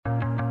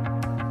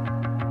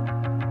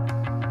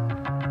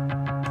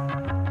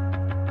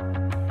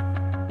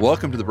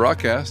Welcome to the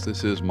broadcast.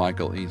 This is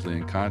Michael Easley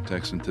in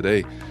Context, and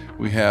today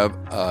we have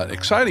an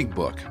exciting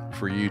book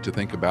for you to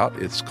think about.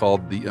 It's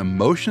called The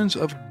Emotions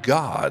of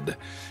God.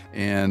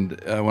 And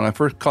when I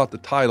first caught the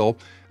title,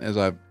 as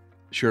I've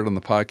shared on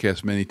the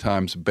podcast many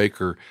times,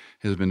 Baker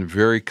has been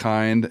very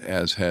kind,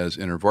 as has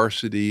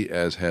InterVarsity,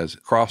 as has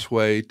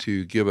Crossway,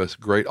 to give us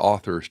great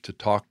authors to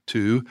talk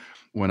to.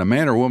 When a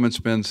man or woman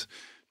spends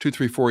 2,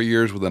 3, 4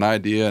 years with an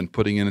idea and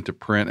putting it into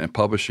print and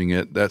publishing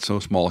it, that's no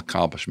small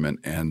accomplishment.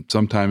 And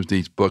sometimes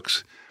these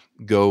books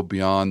go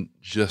beyond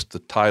just the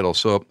title.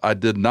 So I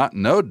did not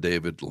know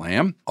David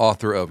Lamb,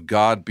 author of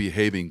God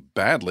Behaving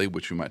Badly,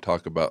 which we might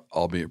talk about,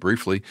 albeit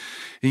briefly.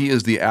 He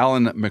is the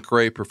Alan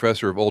McRae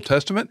Professor of Old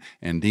Testament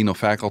and Dean of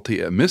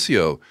Faculty at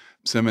Missio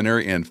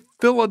Seminary in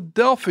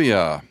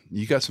Philadelphia.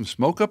 You got some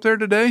smoke up there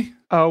today?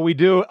 Oh, we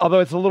do, although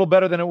it's a little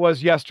better than it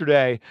was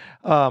yesterday.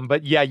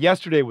 But yeah,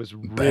 yesterday was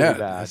really bad.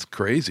 That's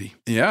crazy.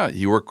 Yeah,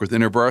 you work with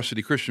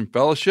InterVarsity Christian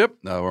Fellowship,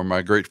 or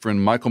my great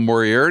friend Michael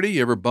Moriarty.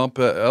 You ever bump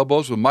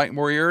elbows with Mike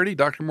Moriarty,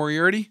 Dr.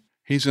 Moriarty?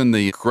 He's in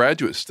the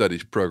graduate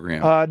studies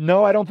program.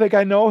 No, I don't think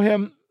I know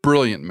him.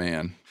 Brilliant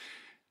man.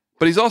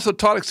 But he's also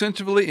taught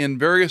extensively in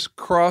various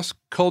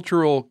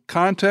cross-cultural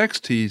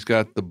contexts. He's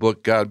got the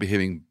book God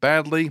Behaving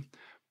Badly,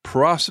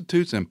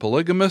 Prostitutes and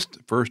Polygamists,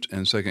 1st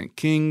and 2nd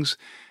Kings,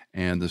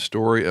 and the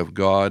Story of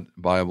God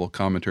Bible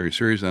Commentary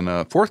Series, and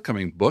a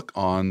forthcoming book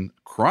on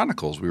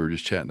Chronicles we were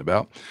just chatting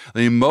about.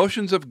 The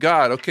Emotions of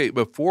God. Okay,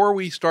 before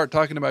we start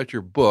talking about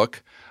your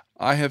book,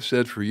 I have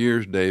said for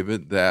years,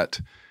 David, that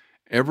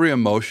every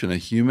emotion a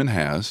human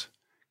has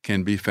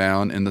can be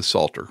found in the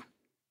Psalter.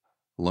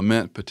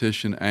 Lament,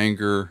 petition,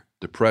 anger,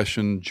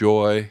 depression,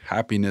 joy,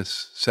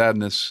 happiness,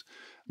 sadness,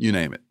 you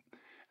name it.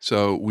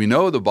 So we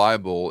know the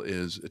Bible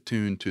is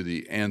attuned to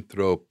the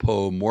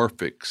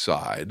anthropomorphic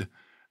side,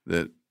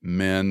 that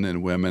men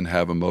and women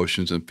have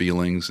emotions and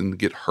feelings and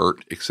get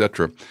hurt,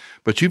 etc.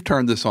 But you've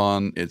turned this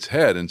on its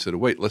head and said,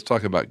 wait, let's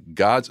talk about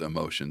God's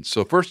emotions.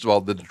 So first of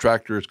all, the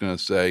detractor is going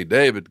to say,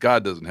 David,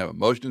 God doesn't have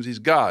emotions. He's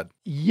God.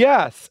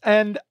 Yes,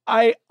 and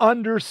I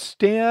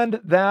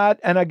understand that.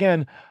 And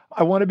again,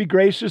 I want to be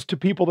gracious to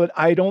people that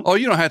I don't... Oh,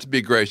 you don't have to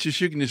be gracious.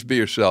 You can just be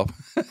yourself.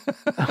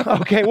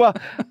 Okay, well,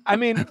 I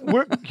mean,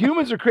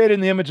 humans are created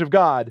in the image of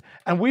God,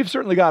 and we've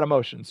certainly got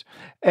emotions.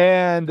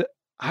 And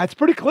it's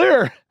pretty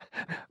clear.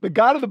 The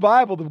God of the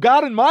Bible, the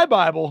God in my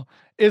Bible,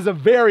 is a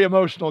very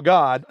emotional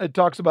God. It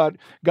talks about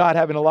God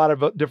having a lot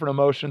of different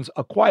emotions,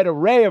 a quite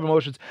array of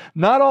emotions.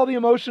 Not all the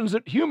emotions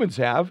that humans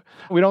have.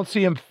 We don't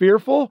see him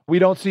fearful. We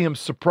don't see him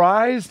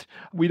surprised.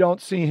 We don't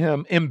see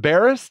him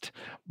embarrassed.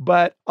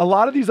 But a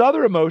lot of these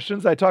other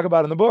emotions I talk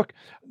about in the book,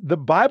 the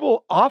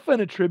Bible often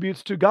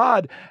attributes to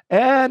God.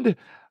 And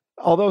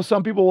although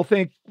some people will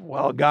think,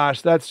 well,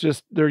 gosh, that's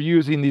just, they're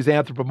using these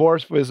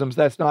anthropomorphisms.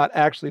 That's not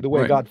actually the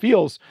way God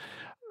feels.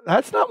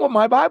 That's not what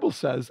my Bible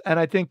says. And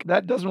I think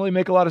that doesn't really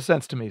make a lot of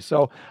sense to me.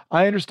 So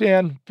I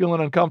understand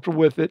feeling uncomfortable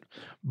with it,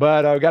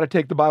 but I've got to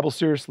take the Bible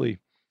seriously.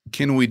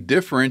 Can we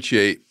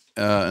differentiate,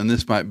 and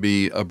this might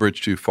be a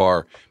bridge too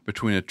far,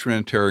 between a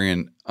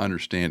Trinitarian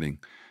understanding?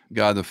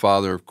 God the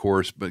Father, of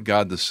course, but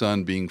God the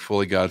Son being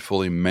fully God,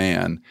 fully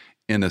man,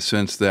 in a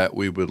sense that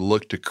we would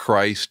look to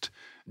Christ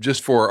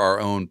just for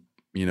our own,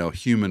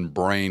 human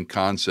brain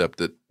concept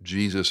that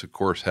Jesus, of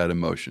course, had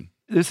emotion.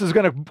 This is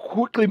going to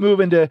quickly move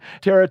into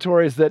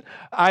territories that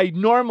I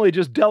normally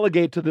just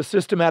delegate to the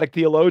systematic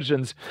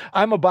theologians.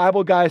 I'm a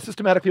Bible guy.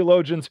 Systematic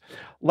theologians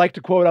like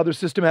to quote other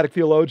systematic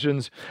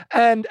theologians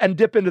and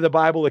dip into the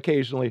Bible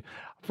occasionally.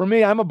 For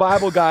me, I'm a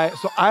Bible guy,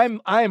 so I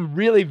am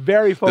really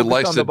very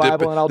focused on the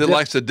Bible.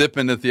 Likes to dip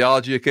into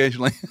theology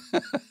occasionally.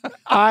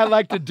 I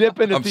like to dip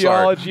into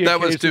theology. Sorry.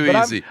 That was too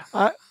easy.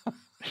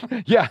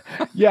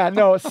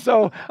 No.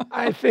 So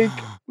I think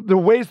the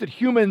ways that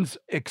humans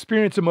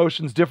experience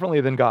emotions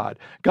differently than God.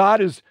 God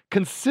is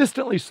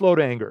consistently slow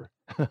to anger.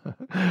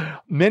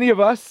 Many of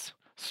us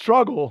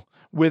struggle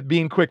with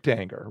being quick to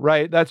anger,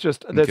 right? That's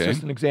just an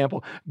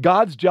example.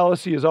 God's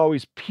jealousy is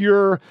always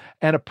pure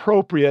and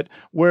appropriate,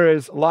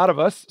 whereas a lot of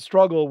us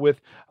struggle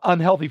with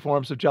unhealthy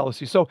forms of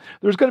jealousy. So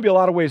there's going to be a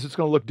lot of ways it's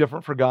going to look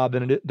different for God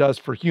than it does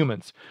for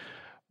humans.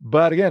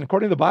 But again,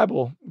 according to the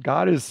Bible,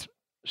 God is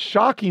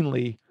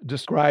shockingly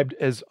described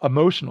as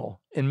emotional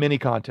in many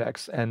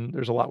contexts, and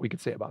there's a lot we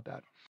could say about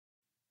that.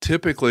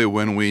 Typically,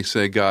 when we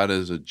say God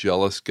is a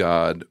jealous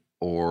God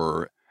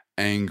or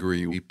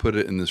angry, we put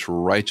it in this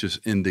righteous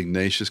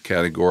indignation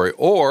category,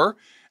 or,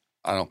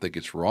 I don't think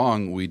it's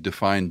wrong, we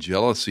define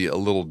jealousy a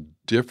little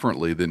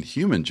differently than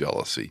human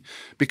jealousy,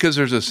 because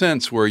there's a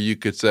sense where you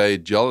could say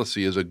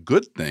jealousy is a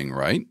good thing,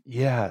 right?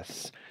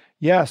 Yes.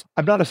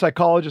 I'm not a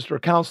psychologist or a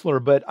counselor,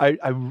 but I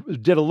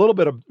did a little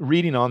bit of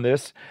reading on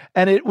this,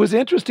 and it was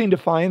interesting to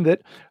find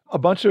that a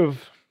bunch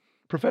of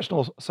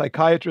professional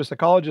psychiatrists,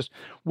 psychologists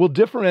will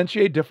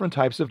differentiate different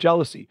types of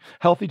jealousy,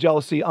 healthy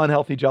jealousy,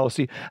 unhealthy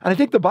jealousy. And I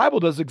think the Bible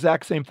does the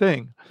exact same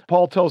thing.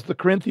 Paul tells the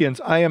Corinthians,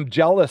 I am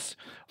jealous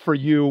for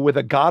you with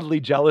a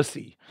godly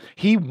jealousy.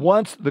 He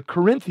wants the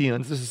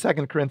Corinthians, this is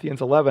 2 Corinthians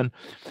 11,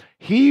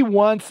 he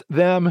wants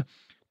them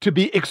to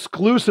be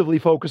exclusively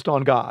focused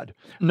on God.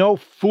 No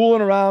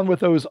fooling around with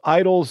those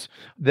idols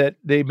that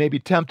they may be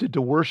tempted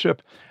to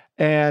worship.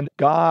 And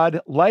God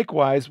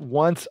likewise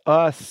wants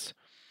us,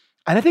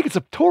 and I think it's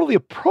totally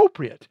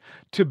appropriate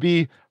to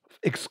be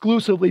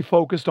exclusively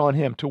focused on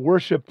Him, to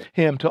worship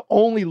Him, to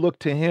only look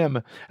to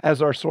Him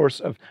as our source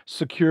of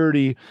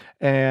security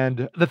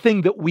and the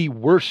thing that we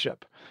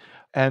worship.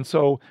 And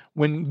so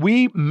when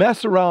we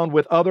mess around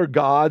with other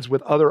gods,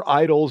 with other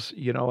idols,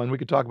 and we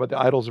could talk about the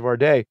idols of our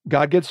day,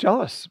 God gets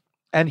jealous.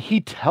 And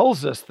He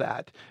tells us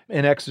that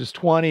in Exodus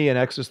 20 and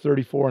Exodus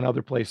 34 and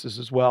other places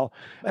as well.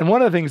 And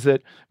one of the things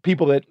that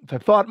people that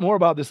have thought more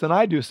about this than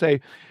I do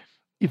say,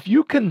 if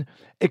you can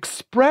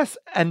express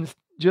and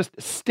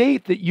just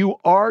state that you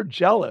are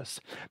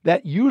jealous,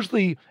 that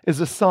usually is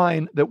a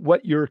sign that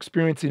what you're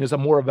experiencing is a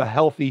more of a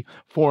healthy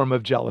form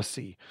of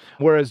jealousy.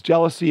 Whereas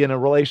jealousy in a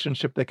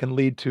relationship that can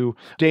lead to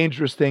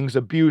dangerous things,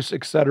 abuse,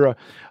 etc.,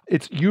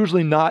 it's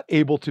usually not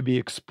able to be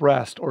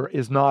expressed or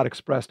is not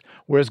expressed.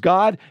 Whereas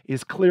God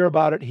is clear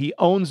about it. He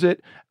owns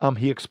it.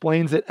 He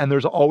explains it, and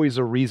there's always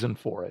a reason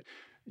for it.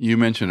 You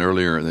mentioned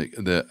earlier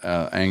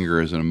that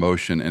anger is an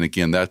emotion, and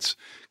again, that's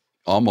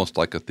almost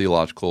like a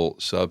theological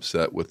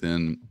subset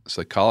within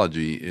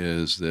psychology,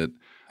 is that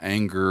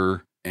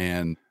anger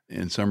and,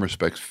 in some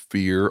respects,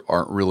 fear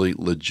aren't really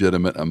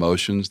legitimate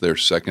emotions. They're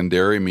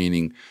secondary,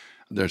 meaning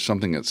there's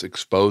something that's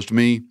exposed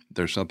me,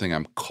 there's something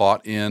I'm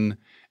caught in,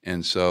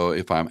 and so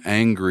if I'm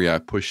angry, I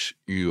push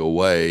you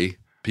away.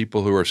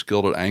 People who are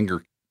skilled at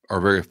anger are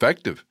very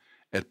effective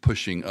at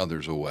pushing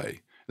others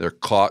away. They're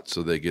caught,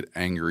 so they get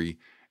angry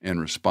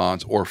in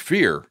response. Or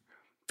fear.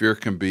 Fear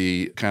can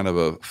be kind of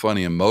a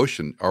funny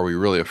emotion. Are we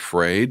really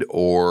afraid,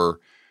 or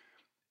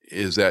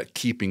is that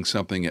keeping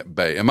something at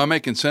bay? Am I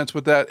making sense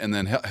with that? And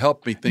then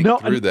help me think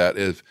through that.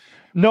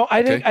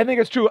 I think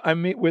it's true. I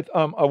meet with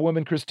a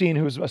woman, Christine,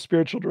 who's a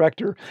spiritual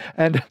director,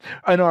 and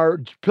in our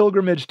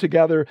pilgrimage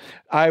together,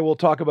 I will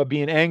talk about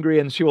being angry,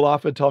 and she will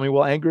often tell me,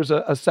 well, anger is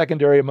a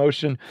secondary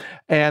emotion,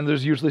 and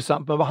there's usually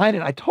something behind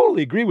it. I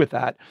totally agree with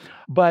that.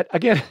 But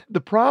again, the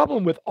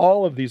problem with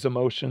all of these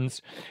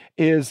emotions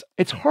is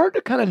it's hard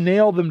to kind of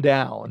nail them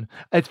down.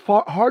 It's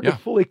hard to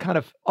fully kind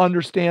of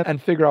understand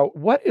and figure out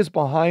what is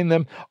behind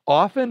them.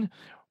 Often,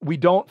 we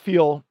don't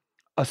feel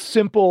a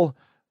simple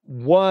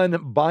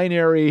one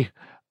binary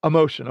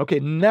emotion. Okay,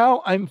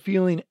 now I'm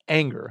feeling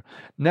anger.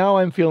 Now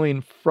I'm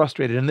feeling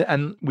frustrated.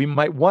 And we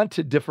might want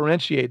to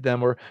differentiate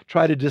them or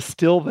try to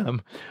distill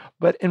them.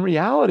 But in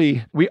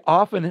reality, we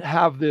often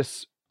have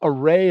this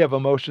array of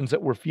emotions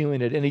that we're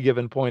feeling at any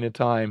given point in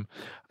time.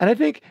 And I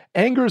think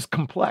anger is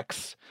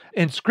complex.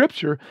 In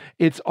Scripture,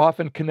 it's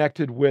often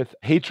connected with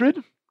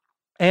hatred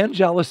and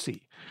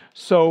jealousy.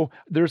 So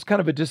there's kind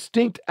of a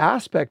distinct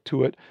aspect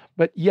to it,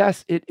 but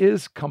yes, it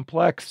is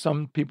complex.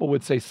 Some people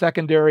would say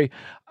secondary,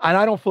 and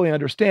I don't fully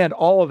understand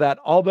all of that,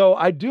 although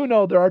I do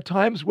know there are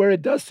times where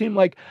it does seem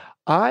like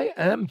I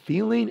am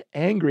feeling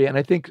angry, and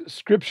I think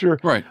Scripture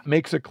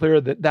makes it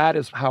clear that that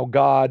is how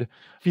God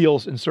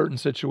feels in certain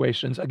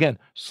situations. Again,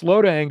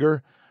 slow to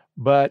anger,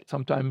 but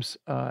sometimes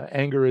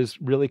anger is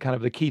really kind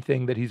of the key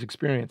thing that He's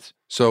experienced.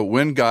 So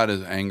when God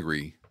is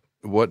angry,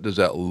 what does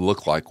that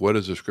look like? What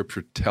does the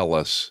Scripture tell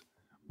us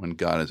when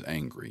God is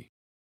angry?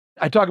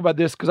 I talk about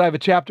this because I have a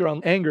chapter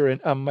on anger in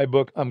my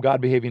book,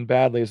 God Behaving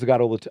Badly, is the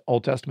God of the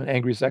Old Testament,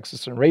 Angry,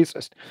 Sexist, and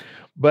Racist.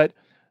 But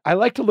I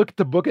like to look at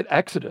the book at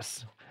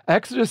Exodus.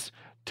 Exodus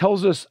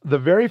tells us the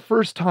very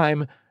first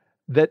time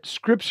that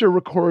Scripture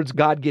records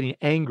God getting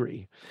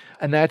angry,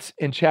 and that's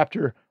in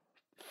chapter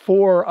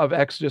 4 of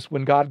Exodus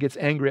when God gets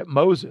angry at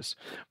Moses.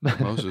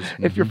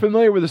 If you're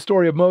familiar with the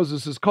story of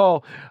Moses'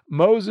 call,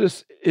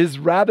 Moses is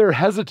rather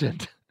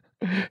hesitant.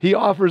 He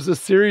offers a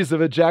series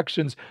of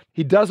objections.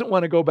 He doesn't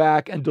want to go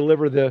back and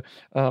deliver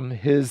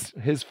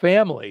his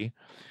family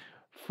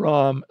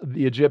from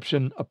the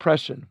Egyptian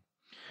oppression.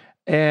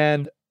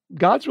 And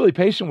God's really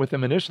patient with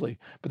him initially,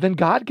 but then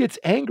God gets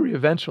angry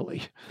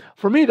eventually.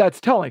 For me,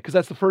 that's telling, because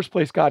that's the first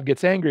place God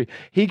gets angry.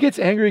 He gets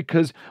angry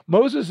because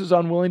Moses is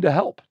unwilling to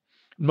help.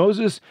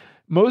 Moses'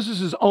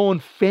 own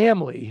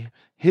family,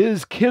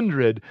 his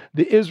kindred,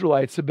 the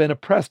Israelites, have been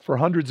oppressed for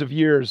hundreds of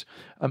years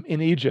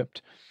in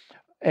Egypt.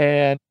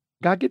 And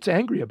God gets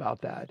angry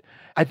about that.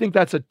 I think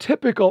that's a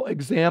typical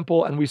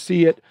example, and we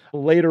see it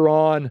later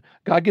on.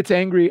 God gets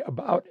angry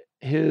about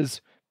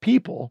His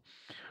people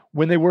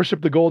when they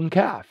worship the golden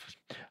calf.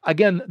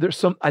 Again,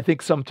 I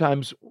think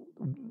sometimes,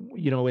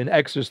 in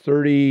Exodus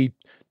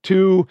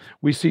 32,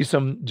 we see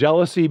some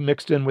jealousy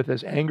mixed in with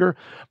His anger.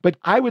 But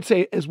I would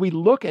say, as we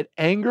look at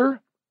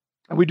anger,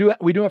 and we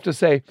do have to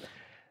say,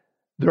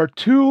 there are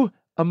two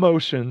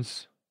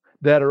emotions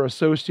that are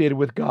associated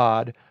with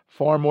God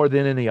far more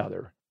than any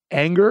other: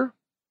 anger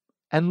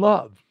and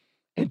love,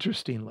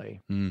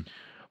 interestingly.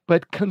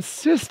 But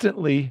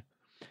consistently,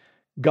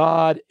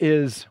 God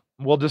is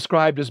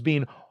described as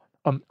being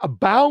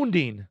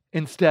abounding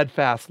in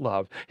steadfast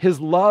love. His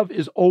love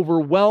is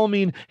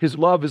overwhelming. His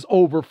love is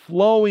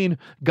overflowing.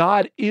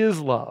 God is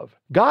love.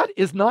 God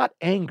is not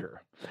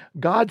anger.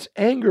 God's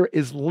anger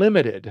is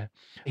limited.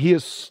 He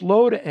is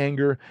slow to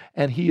anger,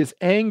 and he is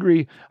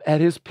angry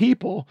at his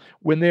people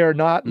when they are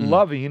not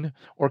loving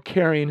or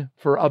caring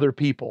for other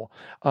people.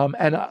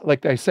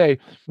 Like I say,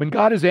 when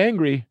God is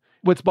angry,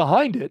 what's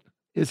behind it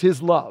is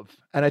his love.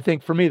 And I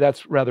think for me,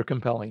 that's rather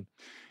compelling.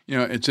 You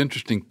know, it's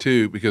interesting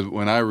too, because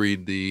when I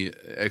read the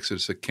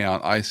Exodus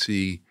account, I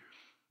see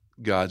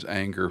God's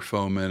anger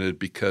fomented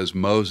because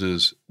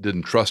Moses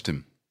didn't trust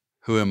him.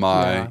 Who am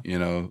I? Yeah. You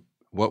know,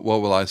 what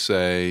will I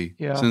say?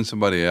 Yeah. Send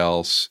somebody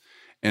else.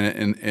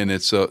 And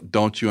it's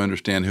don't you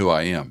understand who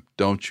I am?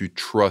 Don't you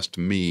trust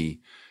me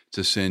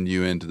to send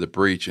you into the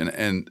breach?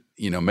 And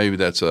you know, maybe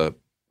that's a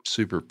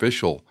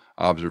superficial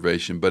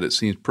observation, but it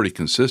seems pretty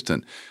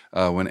consistent.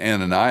 When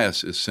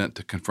Ananias is sent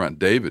to confront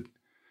David,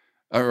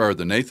 or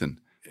the Nathan,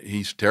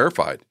 he's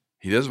terrified.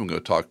 He doesn't go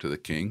talk to the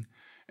king.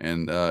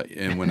 And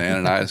when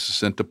Ananias is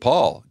sent to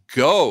Paul,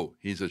 go,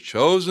 he's a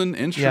chosen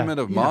instrument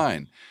of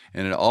mine.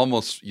 And it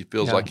almost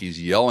feels like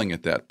he's yelling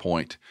at that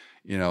point.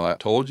 You know, I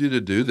told you to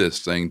do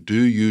this thing.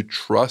 Do you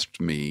trust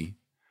me?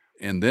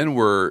 And then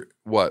we're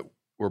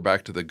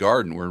back to the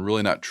garden. We're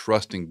really not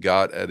trusting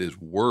God at his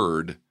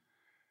word.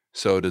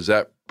 So does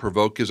that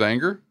provoke his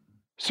anger?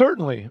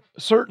 Certainly.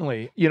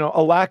 You know,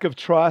 a lack of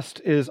trust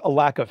is a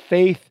lack of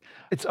faith.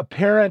 It's a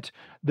parent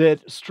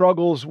that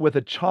struggles with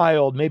a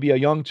child, maybe a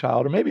young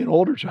child, or maybe an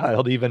older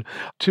child even,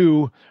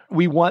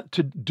 we want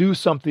to do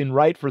something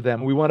right for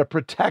them. We want to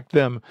protect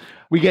them.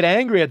 We get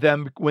angry at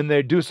them when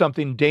they do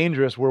something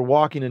dangerous. We're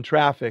walking in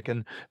traffic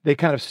and they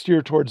kind of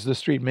steer towards the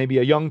street, maybe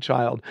a young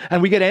child,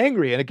 and we get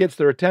angry and it gets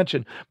their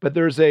attention. But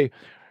there's a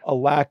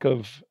lack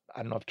of,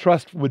 I don't know if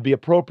trust would be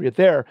appropriate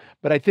there,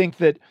 but I think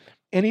that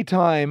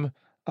anytime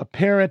a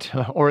parent,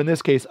 or in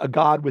this case, a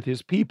God with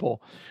his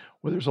people,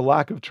 where there's a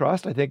lack of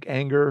trust, I think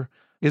anger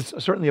is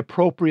certainly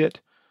appropriate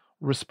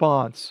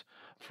response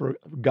for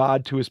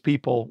God to his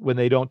people when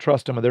they don't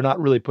trust him and they're not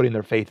really putting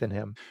their faith in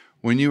him.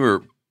 When you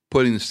were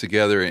putting this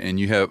together, and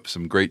you have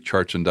some great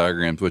charts and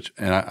diagrams,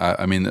 and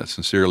I mean that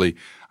sincerely,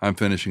 I'm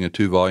finishing a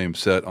 2-volume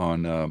set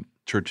on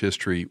church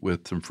history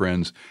with some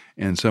friends,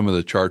 and some of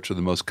the charts are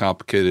the most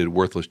complicated,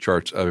 worthless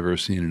charts I've ever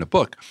seen in a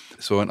book.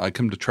 So when I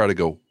come to try to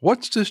go,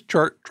 what's this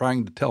chart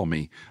trying to tell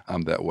me?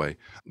 I'm that way,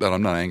 but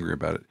I'm not angry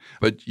about it.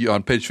 But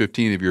on page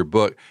 15 of your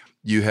book,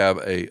 you have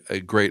a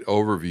great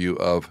overview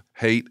of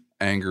hate,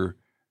 anger,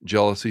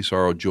 jealousy,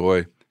 sorrow,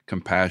 joy,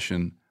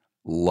 compassion,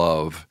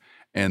 love.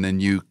 And then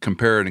you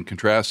compare it and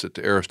contrast it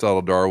to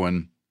Aristotle,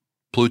 Darwin,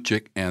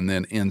 Plutchik, and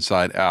then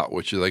Inside Out,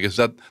 which is, I guess,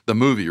 that the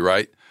movie,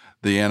 right?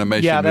 The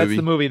animation movie. Yeah, that's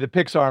the movie, the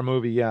Pixar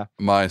movie, yeah.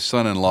 My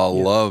son-in-law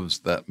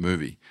loves that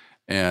movie.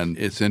 And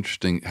it's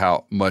interesting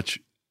how much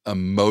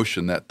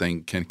emotion that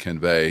thing can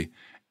convey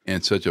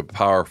in such a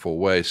powerful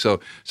way. So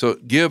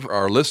give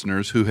our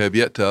listeners who have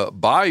yet to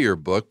buy your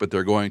book, but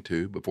they're going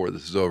to before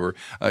this is over,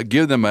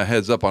 give them a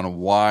heads up on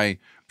why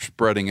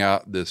spreading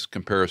out this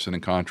comparison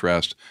and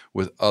contrast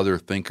with other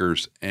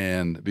thinkers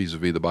and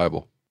vis-a-vis the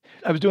Bible.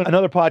 I was doing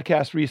another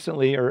podcast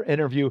recently, or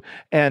interview,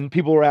 and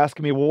people were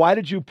asking me, well, why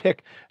did you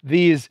pick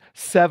these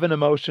 7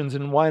 emotions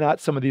and why not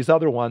some of these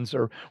other ones?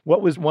 Or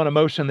what was one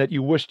emotion that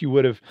you wished you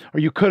would have, or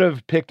you could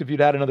have picked if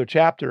you'd had another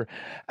chapter?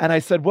 And I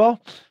said,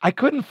 well, I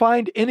couldn't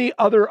find any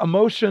other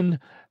emotion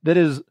that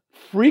is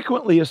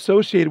frequently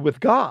associated with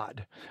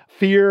God.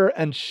 Fear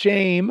and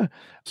shame,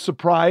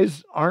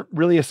 surprise aren't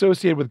really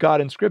associated with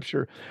God in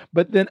Scripture.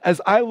 But then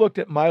as I looked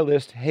at my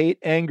list, hate,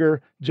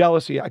 anger,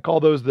 jealousy, I call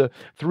those the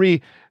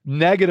 3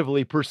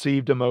 negatively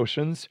perceived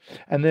emotions.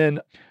 And then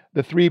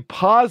the 3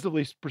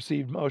 positively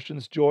perceived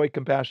emotions, joy,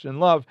 compassion, and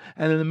love.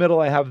 And in the middle,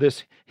 I have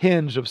this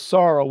hinge of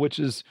sorrow, which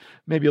is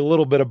maybe a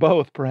little bit of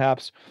both,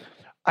 perhaps.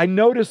 I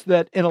noticed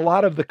that in a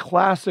lot of the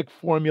classic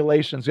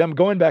formulations, I'm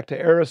going back to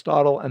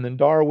Aristotle and then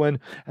Darwin,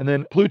 and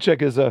then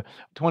Plutchik is a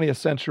 20th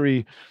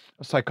century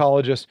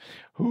psychologist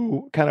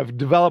who kind of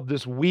developed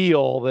this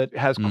wheel that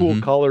has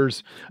cool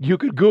colors. You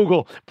could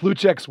Google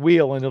Plutchik's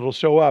wheel and it'll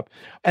show up.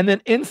 And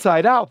then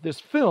Inside Out, this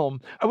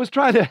film, I was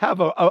trying to have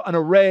an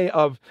array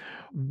of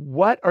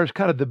what are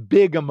kind of the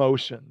big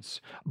emotions.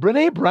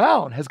 Brene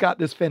Brown has got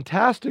this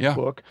fantastic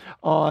book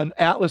on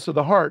Atlas of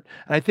the Heart,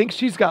 and I think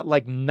she's got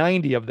like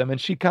 90 of them, and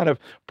she kind of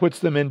puts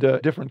them into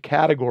different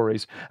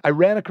categories. I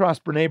ran across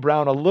Brene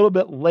Brown a little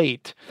bit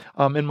late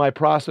in my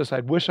process.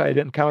 I wish I had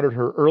encountered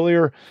her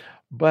earlier.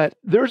 But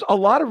there's a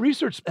lot of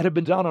research that have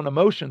been done on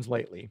emotions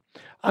lately.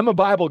 I'm a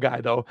Bible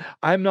guy, though.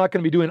 I'm not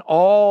going to be doing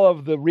all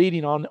of the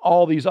reading on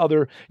all these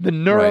the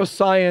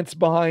neuroscience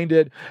behind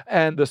it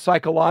and the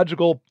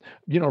psychological,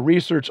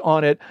 research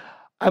on it.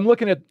 I'm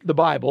looking at the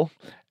Bible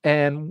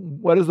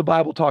and what does the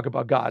Bible talk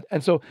about God?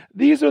 And so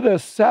these are the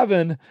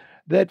 7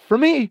 that, for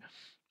me,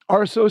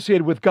 are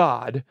associated with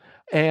God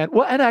and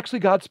actually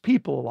God's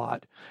people a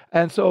lot.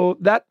 And so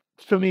that,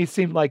 for me,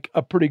 seemed like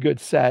a pretty good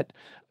set.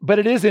 But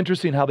it is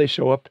interesting how they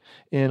show up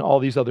in all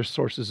these other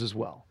sources as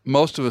well.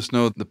 Most of us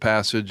know the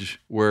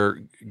passage where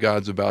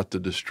God's about to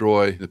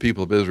destroy the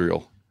people of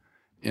Israel.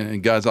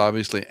 And God's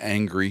obviously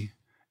angry,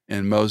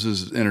 and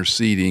Moses is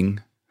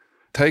interceding.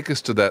 Take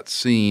us to that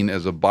scene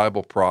as a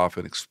Bible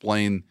prophet.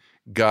 Explain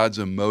God's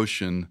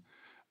emotion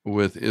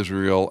with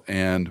Israel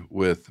and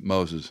with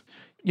Moses?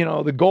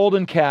 The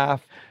golden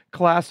calf,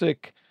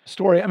 classic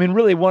story. I mean,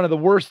 really one of the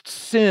worst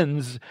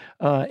sins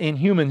in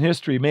human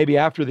history, maybe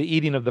after the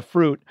eating of the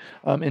fruit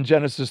in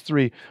Genesis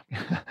 3.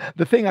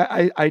 The thing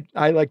I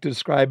like to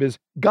describe is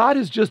God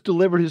has just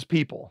delivered his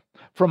people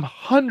from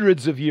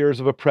hundreds of years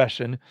of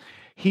oppression.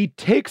 He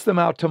takes them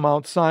out to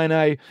Mount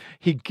Sinai.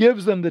 He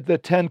gives them the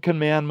 10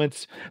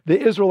 commandments. The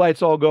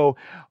Israelites all go,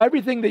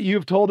 everything that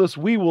you've told us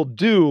we will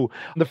do.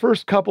 The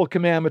first couple of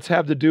commandments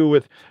have to do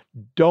with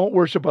don't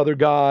worship other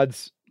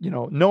gods,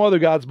 no other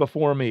gods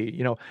before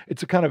me.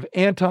 It's a kind of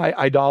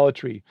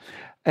anti-idolatry.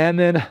 And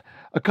then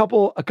a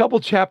couple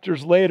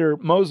chapters later,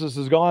 Moses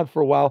is gone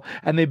for a while,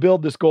 and they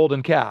build this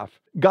golden calf.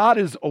 God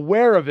is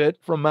aware of it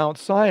from Mount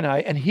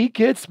Sinai, and he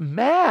gets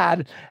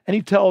mad, and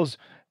he tells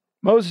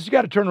Moses, you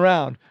got to turn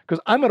around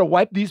because I'm going to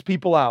wipe these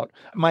people out.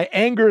 My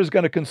anger is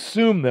going to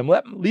consume them.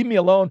 Leave me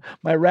alone.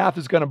 My wrath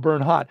is going to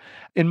burn hot.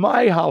 In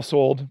my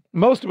household,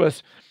 most of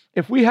us,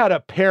 if we had a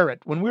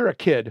parent when we were a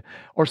kid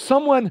or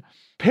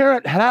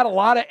parent had a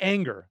lot of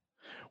anger,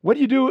 what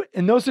you do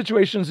in those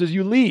situations is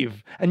you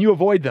leave and you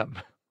avoid them,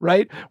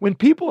 right? When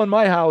people in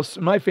my house,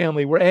 in my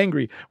family were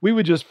angry, we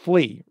would just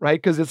flee, right?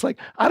 Because it's like,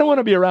 I don't want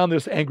to be around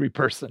this angry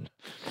person.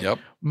 Yep.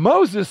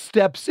 Moses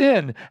steps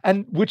in,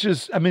 and which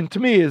is, to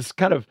me, is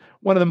kind of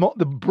one of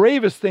the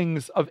bravest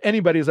things of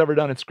anybody has ever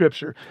done in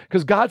Scripture.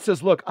 Because God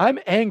says, "Look, I'm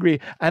angry,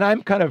 and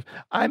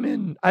I'm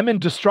in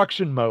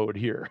destruction mode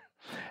here.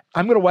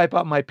 I'm going to wipe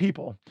out my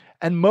people."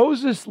 And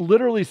Moses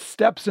literally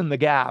steps in the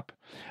gap,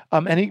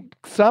 and he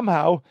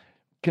somehow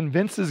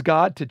convinces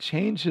God to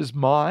change his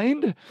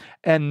mind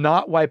and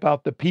not wipe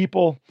out the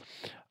people.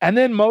 And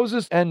then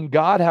Moses and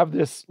God have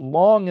this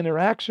long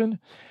interaction.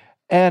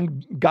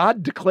 And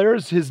God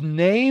declares his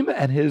name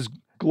and his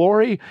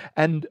glory,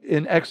 and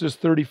in Exodus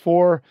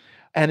 34,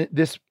 and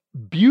this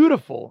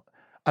beautiful,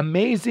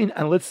 amazing,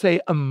 and let's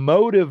say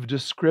emotive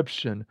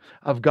description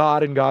of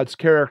God and God's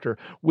character,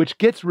 which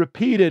gets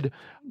repeated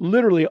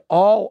literally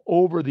all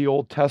over the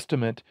Old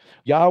Testament.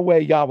 Yahweh,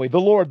 Yahweh, the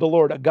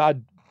Lord, a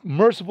God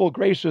merciful,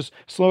 gracious,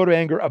 slow to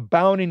anger,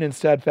 abounding in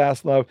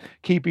steadfast love,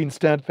 keeping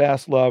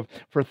steadfast love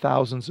for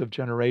thousands of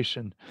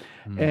generations.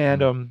 Mm-hmm.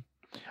 And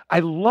I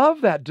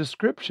love that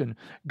description.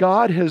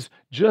 God has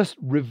just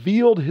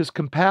revealed his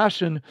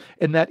compassion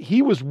in that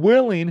he was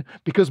willing,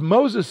 because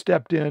Moses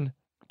stepped in,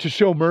 to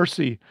show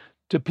mercy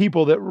to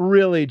people that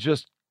really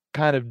just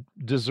kind of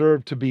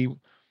deserve to be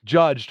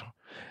judged.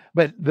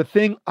 But the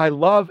thing I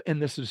love in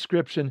this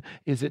description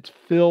is it's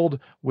filled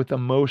with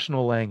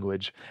emotional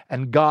language,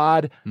 and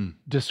God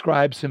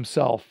describes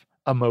himself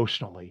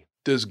emotionally.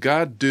 Does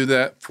God do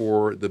that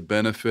for the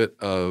benefit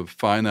of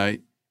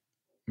finite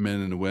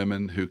men and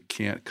women who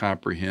can't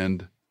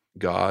comprehend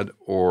God,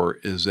 or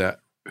is that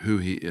who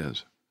he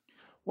is?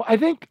 Well, I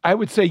think I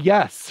would say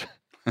yes.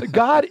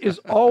 God is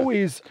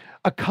always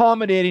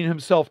accommodating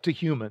himself to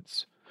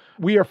humans.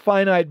 We are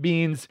finite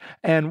beings,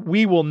 and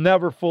we will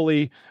never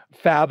fully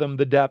fathom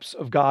the depths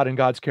of God and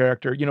God's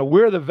character.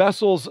 We're the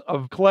vessels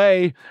of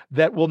clay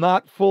that will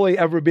not fully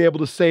ever be able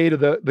to say to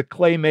the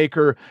clay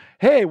maker,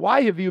 hey,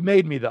 why have you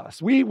made me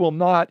thus? We will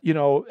not,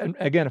 and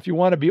again, if you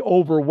want to be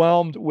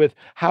overwhelmed with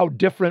how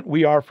different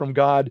we are from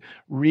God,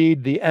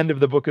 read the end of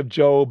the book of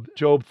Job,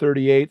 Job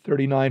 38,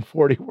 39,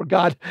 40, where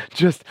God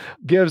just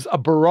gives a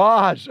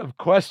barrage of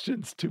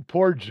questions to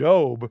poor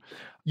Job.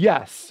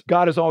 Yes,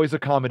 God is always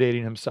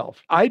accommodating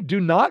himself. I do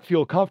not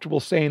feel comfortable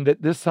saying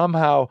that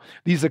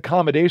these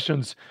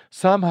accommodations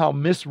somehow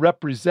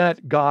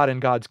misrepresent God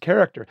and God's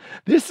character.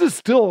 This is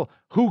still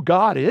who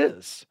God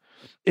is.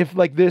 If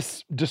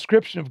this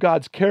description of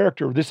God's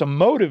character, this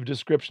emotive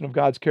description of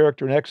God's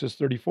character in Exodus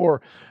 34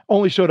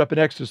 only showed up in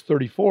Exodus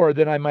 34,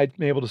 then I might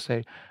be able to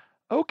say,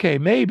 okay,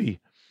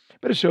 maybe.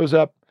 But it shows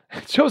up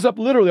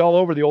literally all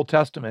over the Old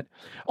Testament,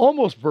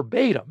 almost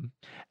verbatim.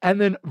 And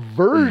then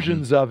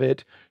versions of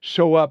it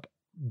show up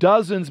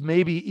dozens,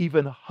 maybe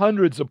even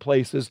hundreds of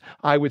places,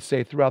 I would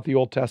say, throughout the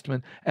Old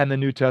Testament and the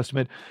New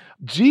Testament.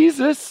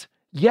 Jesus,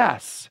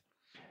 yes.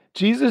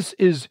 Jesus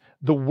is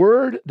the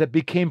Word that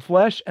became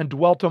flesh and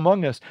dwelt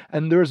among us.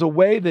 And there's a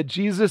way that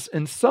Jesus,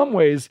 in some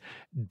ways,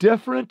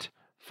 different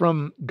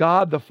from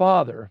God the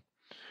Father.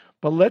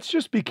 But let's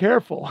just be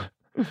careful.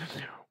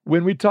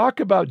 When we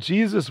talk about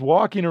Jesus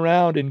walking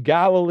around in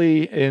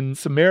Galilee, in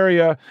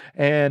Samaria,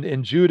 and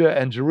in Judah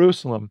and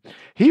Jerusalem,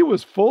 he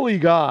was fully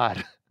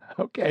God.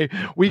 Okay,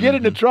 we get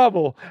into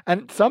trouble.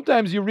 And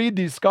sometimes you read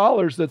these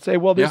scholars that say,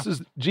 well, this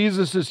is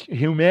Jesus's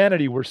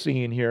humanity we're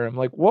seeing here. I'm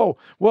like, whoa.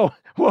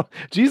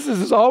 Jesus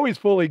is always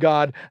fully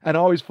God and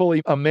always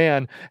fully a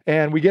man.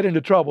 And we get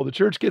into trouble. The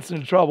church gets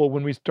into trouble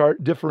when we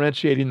start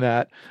differentiating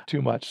that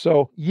too much.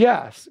 So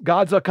yes,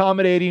 God's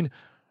accommodating,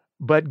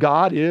 but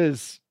God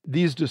is...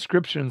 These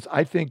descriptions,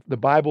 I think the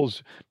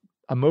Bible's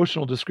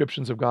emotional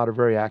descriptions of God are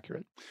very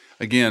accurate.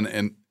 Again,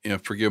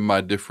 and forgive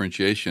my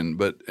differentiation,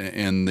 but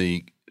in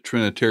the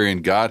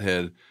Trinitarian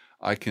Godhead,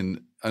 I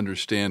can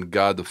understand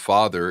God the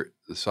Father,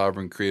 the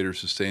sovereign creator,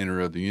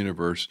 sustainer of the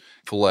universe,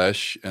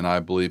 flesh, and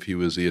I believe he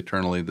was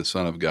eternally the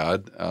Son of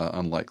God,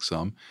 unlike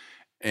some.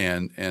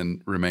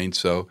 and remains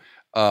so.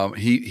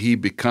 He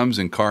becomes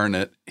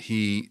incarnate.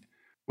 He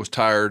was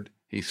tired.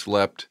 He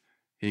slept.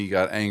 He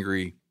got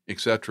angry,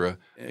 etc.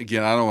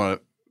 Again, I don't want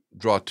to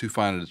draw too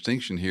fine a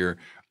distinction here.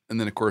 And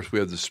then, of course, we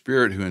have the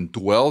Spirit who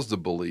indwells the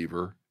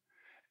believer.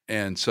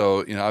 And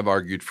so, I've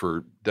argued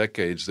for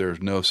decades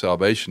there's no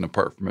salvation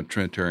apart from a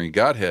Trinitarian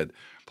Godhead.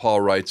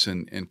 Paul writes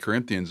in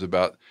Corinthians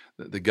about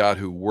the God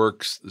who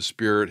works, the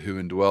Spirit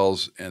who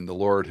indwells, and the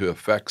Lord who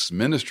affects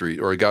ministry,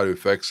 or a God who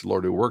affects, the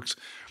Lord who works.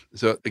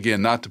 So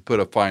again, not to put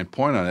a fine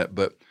point on it,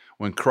 but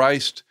when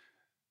Christ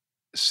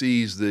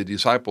sees the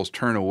disciples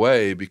turn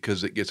away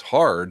because it gets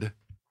hard,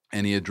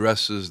 and he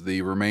addresses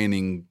the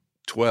remaining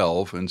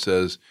 12 and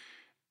says,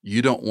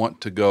 "You don't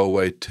want to go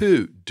away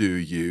too, do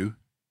you?"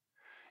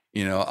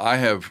 I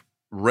have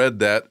read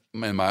that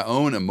in my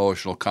own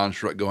emotional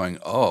construct going,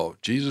 oh,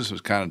 Jesus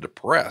was kind of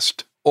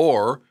depressed.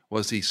 Or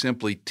was he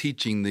simply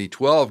teaching the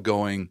 12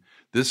 going,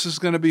 this is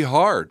going to be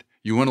hard.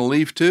 You want to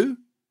leave too?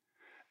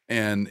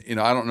 And,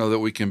 I don't know that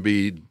we can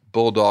be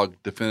bulldog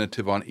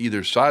definitive on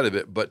either side of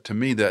it, but to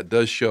me that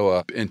does show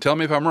up. And tell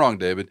me if I'm wrong,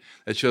 David,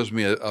 that shows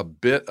me a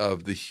bit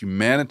of the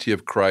humanity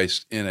of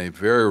Christ in a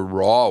very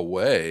raw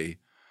way.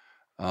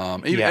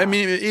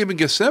 Even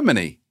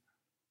Gethsemane,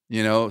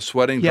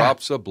 sweating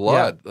drops of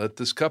blood. Let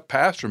this cup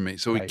pass from me.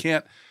 So he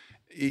can't,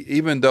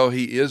 even though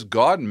he is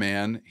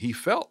God-man, he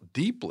felt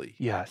deeply.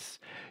 Yes.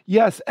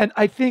 And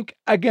I think,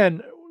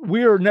 again,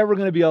 we are never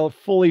going to be able to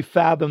fully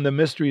fathom the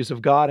mysteries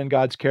of God and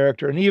God's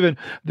character, and even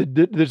the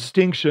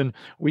distinction.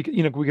 We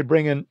could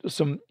bring in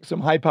some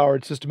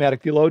high-powered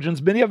systematic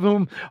theologians, many of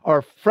whom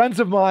are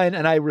friends of mine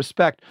and I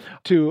respect,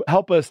 to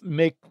help us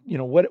make,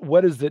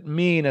 what does it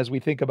mean as we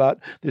think about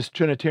this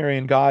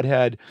Trinitarian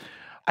Godhead.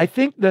 I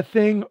think the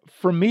thing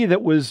for me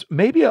that was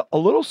maybe a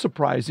little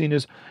surprising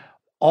is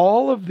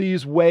all of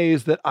these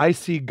ways that I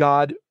see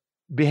God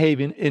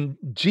behaving in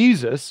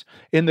Jesus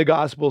in the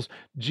Gospels.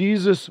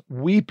 Jesus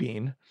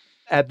weeping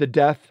at the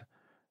death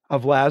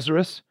of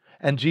Lazarus,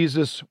 and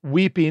Jesus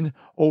weeping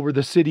over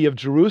the city of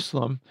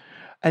Jerusalem.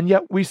 And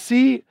yet we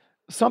see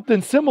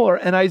something similar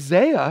in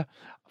Isaiah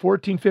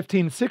 14,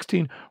 15,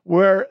 16,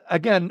 where,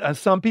 again,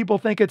 some people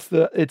think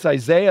it's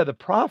Isaiah the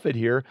prophet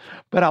here,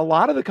 but a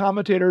lot of the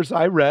commentators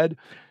I read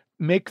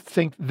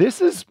think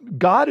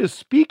God is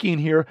speaking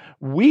here,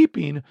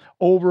 weeping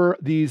over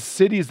these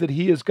cities that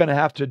he is going to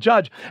have to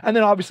judge. And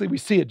then obviously we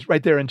see it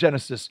right there in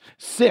Genesis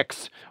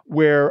 6,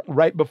 where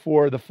right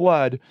before the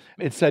flood,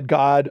 it said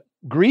God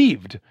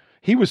grieved.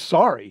 He was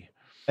sorry.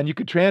 And you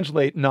could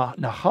translate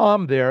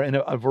Naham there in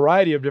a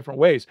variety of different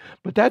ways,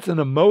 but that's an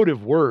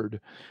emotive word.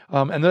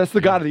 And that's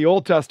the God of the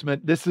Old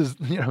Testament. This is,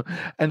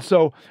 and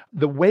so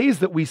the ways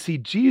that we see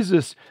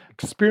Jesus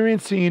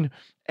experiencing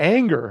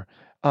anger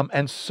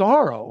and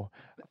sorrow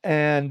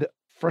and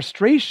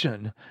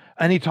frustration,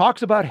 and he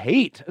talks about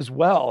hate as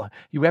well.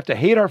 You have to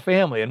hate our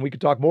family, and we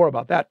could talk more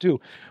about that too.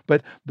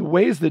 But the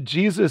ways that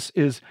Jesus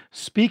is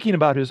speaking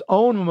about his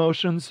own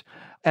emotions,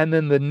 and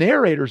then the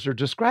narrators are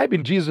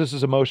describing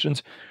Jesus's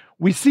emotions,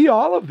 we see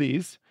all of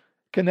these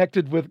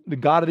connected with the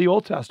God of the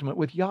Old Testament,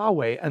 with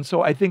Yahweh. And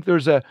so I think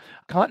there's a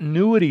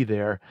continuity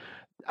there,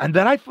 and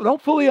that I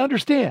don't fully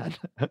understand,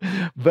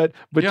 but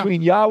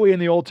between Yahweh in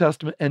the Old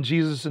Testament and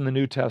Jesus in the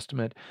New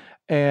Testament.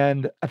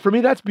 And for me,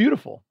 that's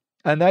beautiful.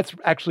 And that's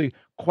actually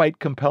quite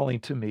compelling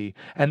to me.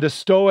 And the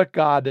Stoic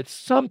God that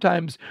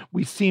sometimes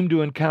we seem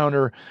to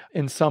encounter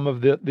in some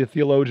of the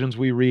theologians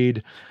we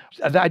read,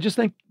 I just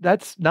think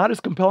that's not as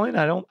compelling.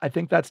 I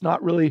think that's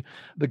not really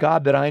the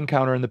God that I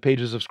encounter in the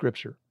pages of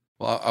Scripture.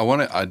 Well,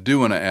 I do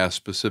want to ask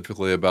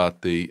specifically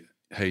about the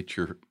hate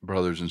your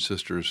brothers and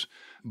sisters,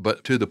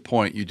 but to the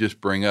point you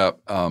just bring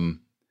up,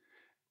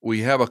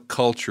 we have a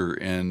culture,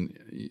 and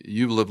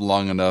you've lived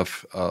long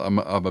enough. I'm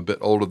a bit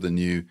older than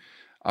you.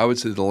 I would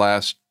say the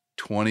last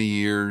 20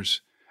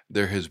 years,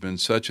 there has been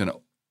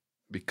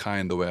be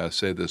kind the way I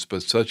say this,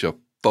 but such a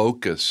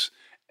focus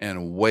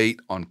and weight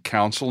on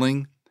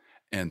counseling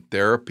and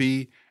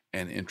therapy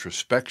and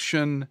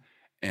introspection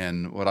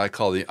and what I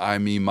call the I,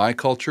 me, my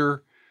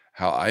culture,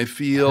 how I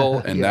feel.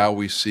 And now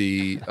we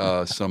see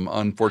some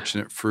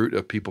unfortunate fruit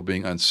of people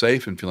being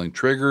unsafe and feeling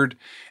triggered.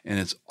 And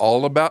it's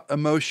all about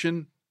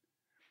emotion.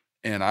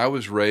 And I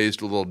was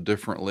raised a little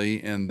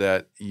differently in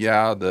that,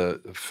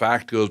 the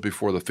fact goes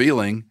before the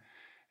feeling,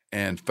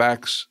 and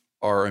facts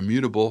are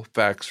immutable.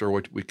 Facts are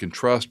what we can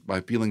trust.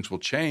 My feelings will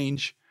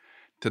change.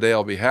 Today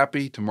I'll be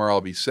happy. Tomorrow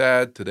I'll be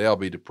sad. Today I'll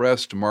be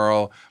depressed.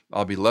 Tomorrow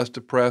I'll be less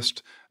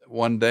depressed.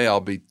 One day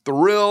I'll be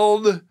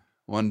thrilled.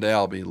 One day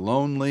I'll be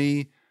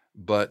lonely.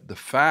 But the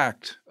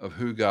fact of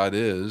who God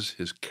is,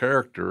 his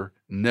character,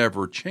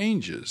 never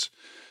changes.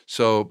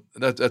 So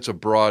that's a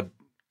broad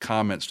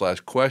comment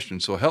 / question.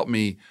 So help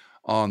me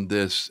on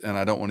this, and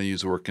I don't want to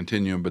use the word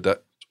continuum, but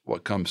that's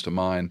what comes to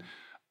mind,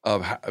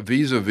 of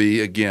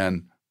vis-a-vis,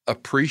 again,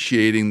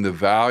 appreciating the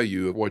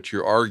value of what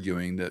you're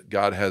arguing, that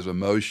God has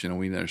emotion, and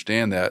we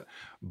understand that,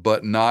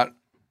 but not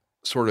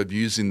sort of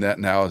using that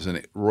now as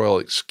a royal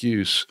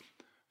excuse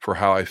for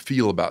how I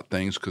feel about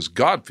things, because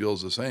God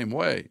feels the same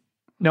way.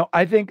 No,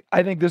 I think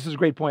this is a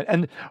great point.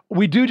 And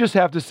we do just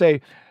have to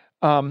say,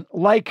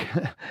 Like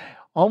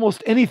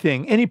almost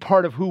anything, any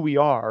part of who we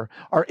are,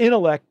 our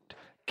intellect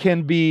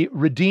can be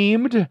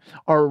redeemed,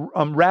 our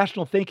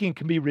rational thinking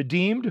can be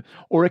redeemed,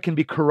 or it can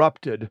be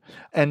corrupted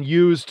and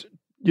used,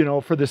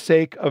 for the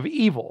sake of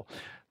evil.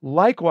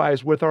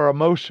 Likewise, with our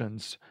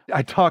emotions,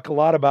 I talk a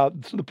lot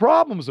about the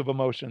problems of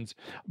emotions.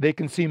 They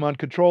can seem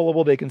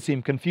uncontrollable, they can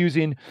seem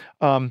confusing,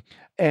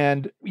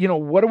 and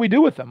what do we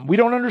do with them? We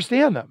don't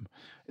understand them.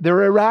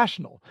 They're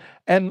irrational,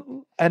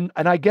 and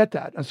I get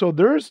that. And so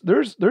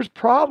there's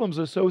problems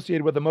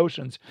associated with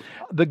emotions.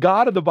 The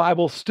God of the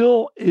Bible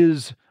still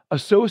is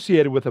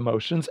associated with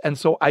emotions, and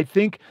so I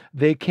think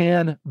they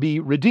can be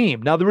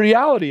redeemed. Now, the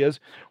reality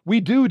is we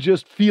do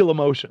just feel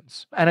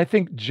emotions, and I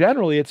think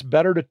generally it's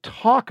better to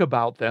talk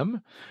about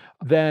them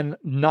than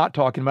not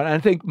talking about it. And I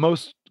think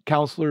most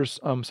counselors,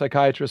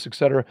 psychiatrists,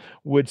 etc.,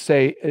 would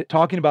say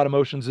talking about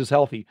emotions is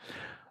healthy.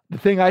 The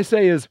thing I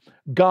say is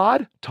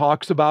God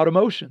talks about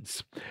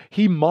emotions.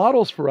 He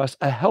models for us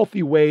a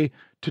healthy way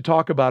to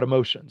talk about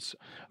emotions.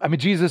 I mean,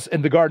 Jesus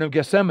in the Garden of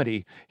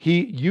Gethsemane,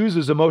 he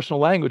uses emotional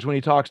language when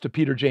he talks to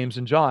Peter, James,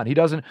 and John. He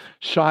doesn't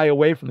shy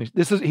away from these.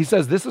 He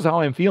says, this is how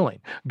I'm feeling.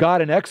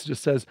 God in Exodus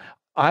says,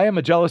 I am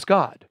a jealous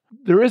God.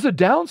 There is a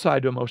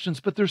downside to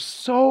emotions, but there's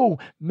so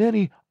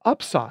many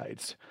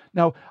upsides.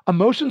 Now,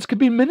 emotions can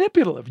be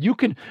manipulative. You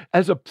can,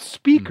 as a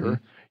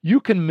speaker, you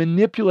can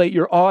manipulate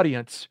your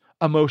audience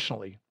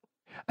emotionally.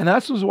 And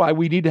that's why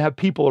we need to have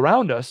people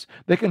around us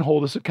that can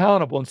hold us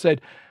accountable and say,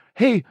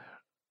 hey,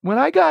 when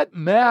I got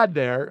mad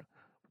there,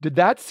 did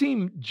that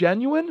seem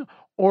genuine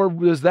or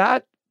was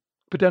that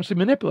potentially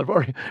manipulative?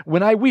 Or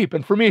when I weep,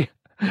 and for me,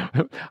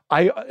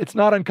 it's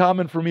not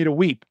uncommon for me to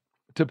weep,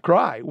 to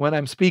cry when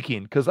I'm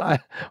speaking, because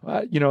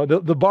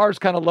the bar's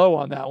kind of low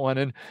on that one,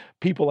 and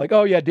people like,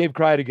 oh yeah, Dave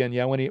cried again.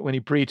 Yeah, when he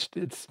preached,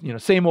 it's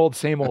same old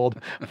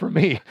for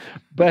me.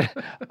 But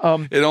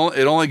it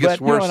only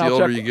gets worse the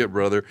older you get,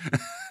 brother.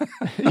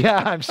 Yeah,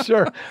 I'm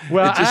sure.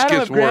 Well, I don't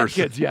have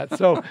grandkids yet,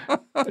 so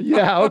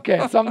yeah,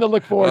 okay, something to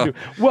look forward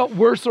to. Well,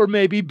 worse or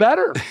maybe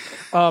better.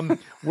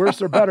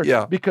 Worse or better.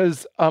 Yeah.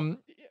 Because I'm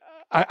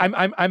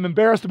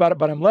embarrassed about it,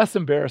 but I'm less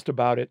embarrassed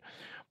about it.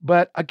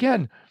 But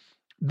again,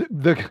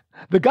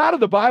 the God of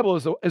the Bible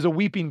is a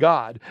weeping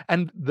God,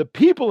 and the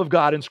people of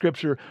God in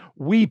Scripture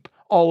weep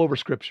all over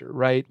Scripture,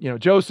 right?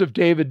 Joseph,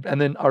 David,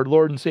 and then our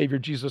Lord and Savior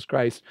Jesus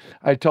Christ.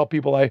 I tell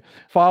people I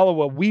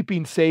follow a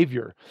weeping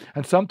Savior,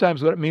 and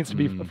sometimes what it means to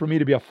be for me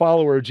to be a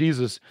follower of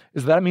Jesus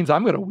is that means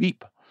I'm going to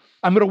weep.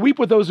 I'm going to weep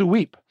with those who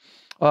weep,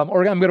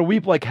 or I'm going to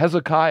weep like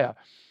Hezekiah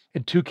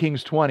in 2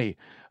 Kings 20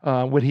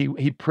 when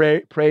he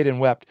prayed and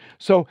wept.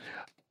 So.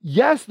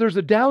 Yes, there's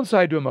a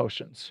downside to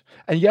emotions.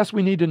 And yes,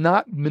 we need to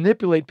not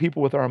manipulate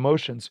people with our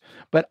emotions.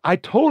 But I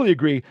totally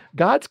agree.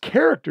 God's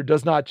character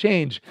does not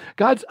change.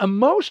 God's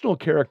emotional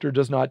character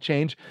does not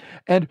change.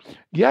 And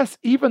yes,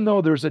 even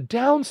though there's a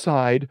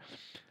downside,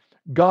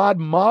 God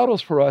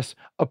models for us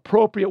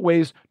appropriate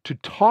ways to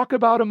talk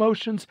about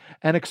emotions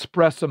and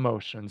express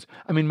emotions.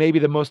 I mean, maybe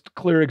the most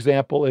clear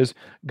example is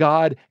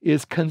God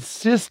is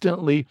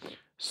consistently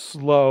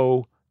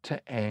slow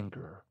to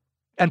anger.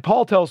 And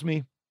Paul tells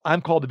me,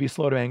 I'm called to be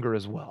slow to anger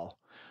as well.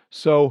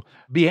 So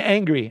be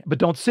angry, but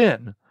don't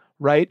sin,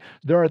 right?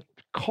 There are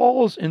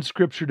calls in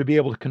Scripture to be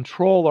able to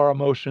control our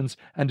emotions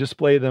and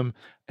display them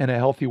in a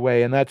healthy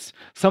way. And that's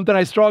something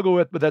I struggle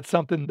with, but that's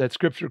something that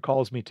Scripture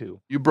calls me to.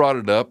 You brought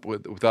it up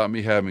without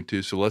me having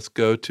to. So let's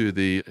go to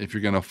if you're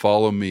going to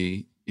follow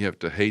me, you have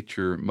to hate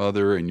your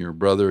mother and your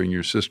brother and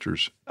your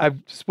sisters.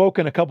 I've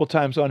spoken a couple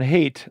times on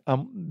hate.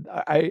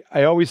 I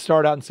always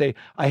start out and say,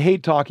 I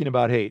hate talking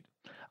about hate.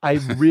 I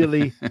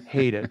really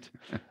hate it.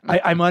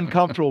 I'm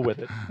uncomfortable with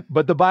it.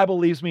 But the Bible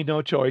leaves me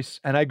no choice.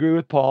 And I agree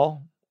with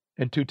Paul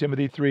in 2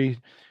 Timothy 3,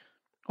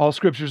 all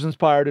Scripture is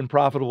inspired and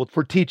profitable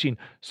for teaching.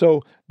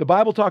 So the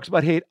Bible talks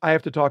about hate. I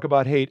have to talk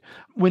about hate.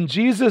 When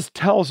Jesus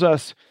tells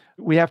us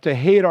we have to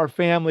hate our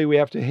family, we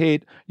have to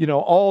hate,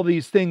 all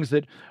these things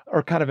that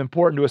are kind of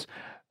important to us,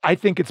 I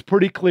think it's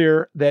pretty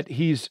clear that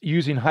he's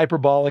using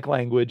hyperbolic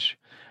language.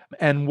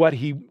 And what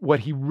he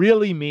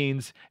really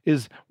means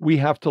is we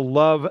have to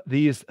love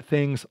these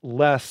things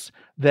less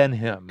than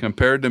him.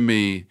 Compared to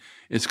me,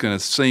 it's going to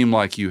seem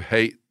like you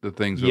hate the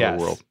things of the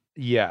world.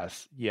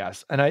 Yes.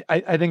 And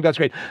I think that's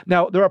great.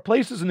 Now, there are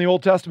places in the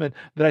Old Testament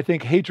that I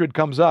think hatred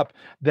comes up,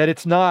 that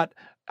it's not,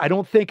 I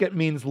don't think it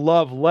means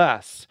love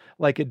less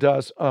like it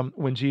does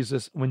when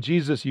Jesus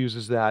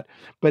uses that.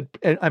 But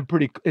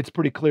it's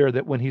pretty clear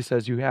that when he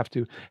says you have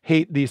to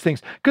hate these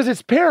things, because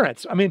it's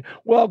parents. I mean,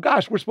 well,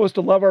 gosh, we're supposed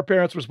to love our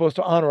parents. We're supposed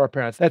to honor our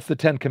parents. That's the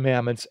 10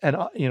 Commandments and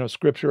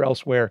Scripture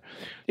elsewhere.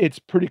 It's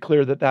pretty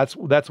clear that that's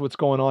what's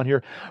going on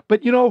here.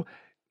 But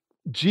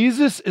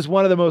Jesus is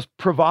one of the most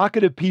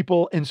provocative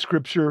people in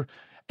Scripture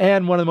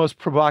and one of the most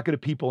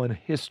provocative people in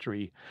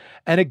history,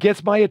 and it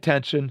gets my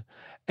attention.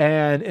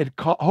 And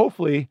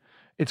hopefully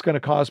it's going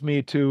to cause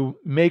me to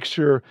make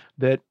sure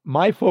that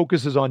my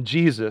focus is on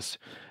Jesus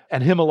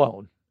and him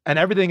alone, and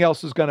everything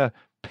else is going to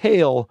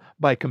pale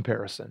by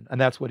comparison.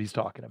 And that's what he's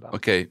talking about.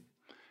 Okay.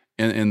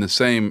 In the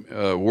same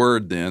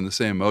word then, the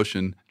same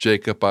emotion,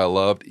 Jacob I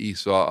loved,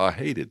 Esau I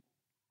hated.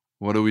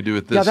 What do we do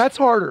with this? Yeah, that's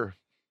harder.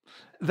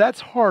 That's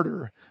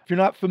harder. If you're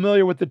not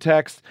familiar with the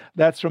text,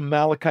 that's from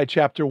Malachi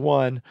chapter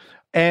 1.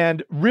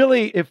 And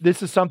really, if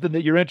this is something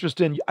that you're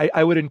interested in,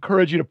 I would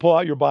encourage you to pull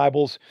out your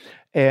Bibles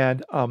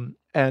and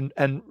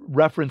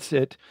reference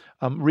it.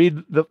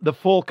 Read the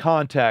full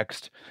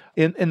context.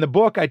 In the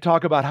book, I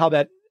talk about how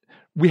that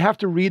we have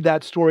to read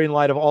that story in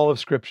light of all of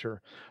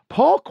Scripture.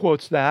 Paul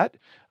quotes that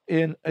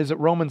is it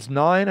Romans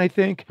 9, I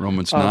think?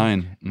 Romans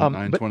 9,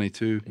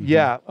 9:22.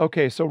 Yeah,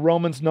 okay, so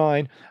Romans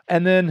 9.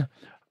 And then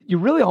you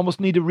really almost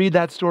need to read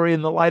that story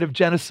in the light of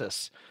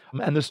Genesis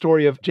and the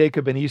story of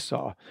Jacob and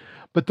Esau.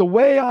 But the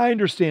way I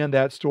understand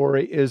that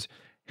story is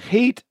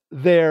hate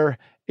there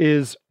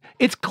is,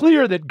 it's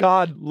clear that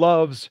God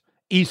loves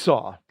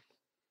Esau.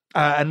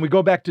 And we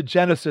go back to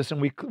Genesis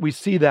and we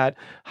see that,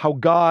 how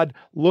God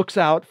looks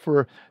out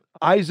for,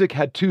 Isaac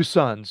had two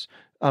sons,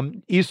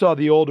 Esau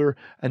the older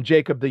and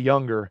Jacob the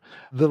younger.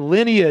 The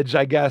lineage,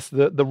 I guess,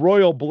 the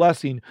royal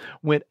blessing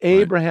went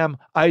Abraham,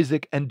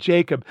 Isaac, and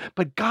Jacob.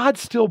 But God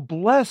still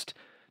blessed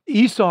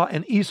Esau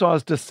and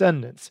Esau's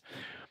descendants.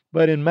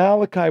 But in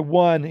Malachi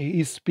 1,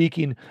 he's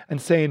speaking and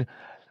saying,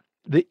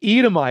 the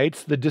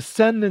Edomites, the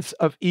descendants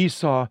of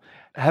Esau,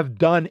 have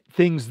done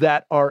things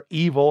that are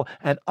evil,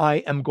 and I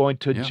am going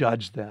to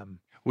judge them.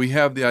 We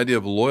have the idea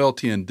of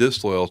loyalty and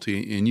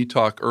disloyalty, and you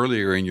talk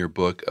earlier in your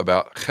book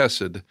about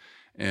chesed,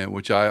 and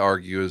which I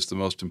argue is the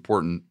most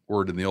important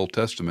word in the Old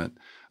Testament.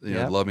 You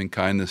know, loving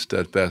kindness,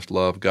 steadfast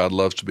love. God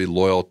loves to be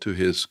loyal to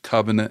his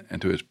covenant and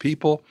to his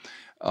people.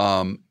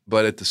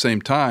 But at the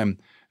same time,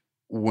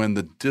 when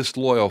the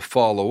disloyal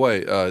fall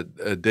away,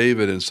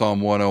 David in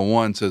Psalm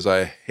 101 says,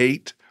 I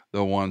hate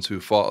the ones who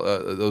fall,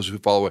 those who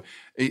fall away.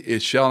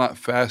 It shall not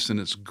fasten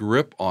its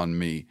grip on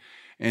me.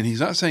 And he's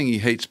not saying he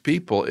hates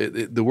people.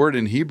 The word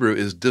in Hebrew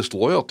is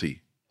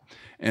disloyalty.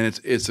 And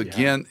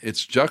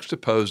it's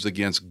juxtaposed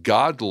against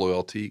God's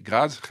loyalty,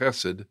 God's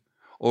chesed,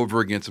 over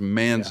against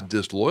man's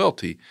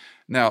disloyalty.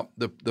 Now,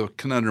 the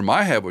conundrum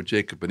I have with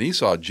Jacob and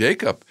Esau,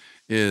 Jacob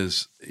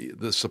is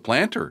the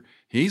supplanter.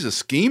 He's a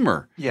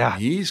schemer. Yeah.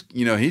 He's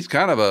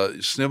kind of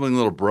a sniveling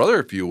little brother,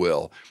 if you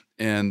will.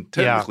 And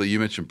technically, you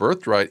mentioned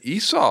birthright.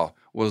 Esau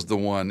was the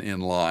one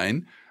in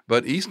line,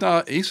 but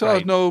Esau is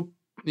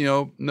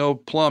no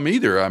plum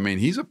either. I mean,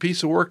 he's a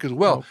piece of work as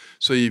well. Nope.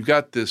 So you've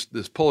got this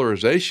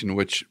polarization,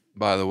 which,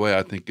 by the way,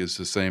 I think is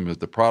the same as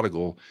the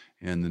prodigal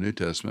in the New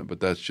Testament,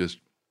 but that's just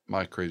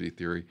my crazy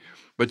theory.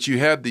 But you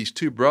have these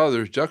two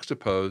brothers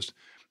juxtaposed,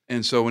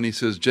 and so when he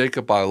says,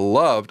 Jacob I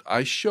loved,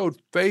 I showed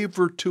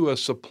favor to a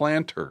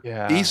supplanter.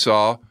 Yeah.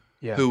 Esau,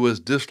 who was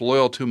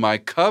disloyal to my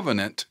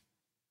covenant,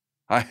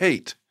 I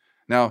hate.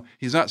 Now,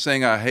 he's not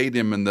saying I hate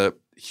him in the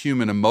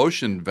human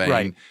emotion vein.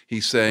 Right.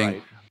 He's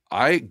saying,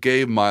 I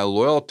gave my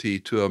loyalty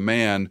to a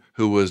man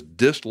who was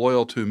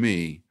disloyal to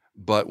me,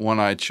 but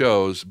one I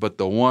chose, but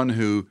the one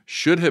who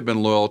should have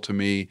been loyal to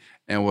me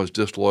and was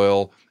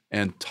disloyal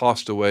and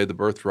tossed away the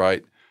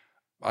birthright,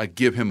 I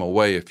give him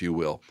away, if you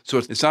will. So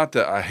it's not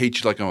that I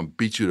hate you like I'm going to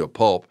beat you to a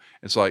pulp.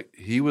 It's like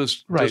he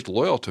was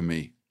disloyal to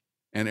me,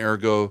 and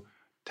ergo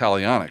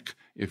talionic.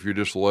 If you're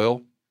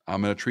disloyal,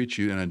 I'm going to treat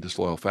you in a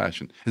disloyal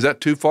fashion. Is that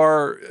too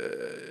far?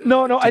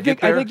 No. I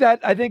think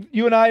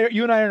you and I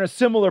are in a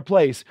similar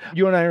place.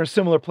 You and I are in a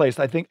similar place.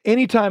 I think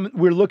anytime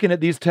we're looking at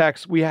these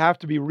texts, we have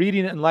to be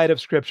reading it in light of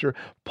Scripture.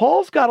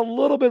 Paul's got a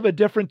little bit of a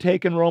different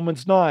take in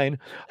Romans 9,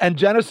 and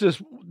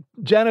Genesis,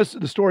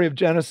 the story of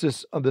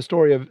Genesis, the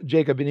story of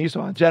Jacob and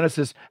Esau in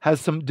Genesis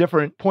has some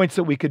different points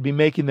that we could be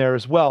making there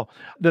as well.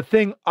 The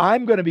thing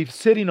I'm going to be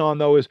sitting on,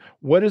 though, is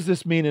what does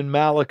this mean in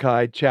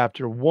Malachi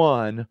chapter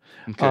 1?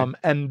 Okay.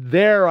 And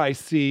there I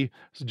see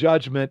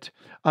judgment,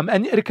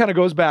 and it kind of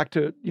goes back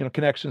to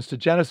connections to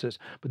Genesis,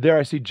 but there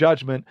I see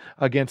judgment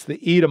against the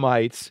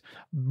Edomites,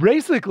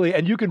 basically,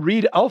 and you can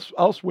read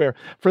elsewhere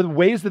for the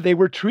ways that they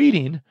were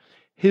treating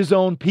his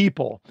own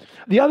people.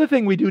 The other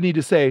thing we do need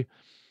to say,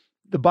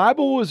 the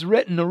Bible was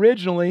written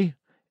originally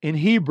in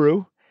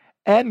Hebrew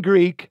and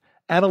Greek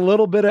and a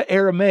little bit of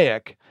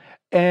Aramaic.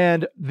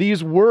 And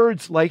these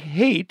words like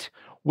hate,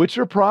 which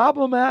are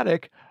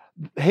problematic,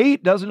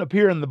 hate doesn't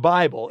appear in the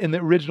Bible, in the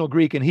original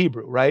Greek and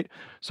Hebrew, right?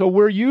 So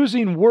we're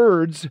using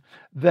words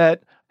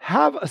that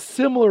have a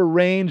similar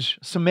range,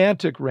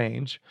 semantic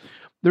range.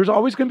 There's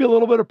always going to be a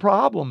little bit of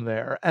problem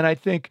there. And I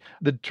think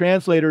the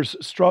translators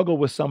struggle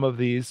with some of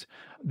these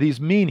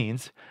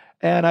meanings.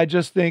 And I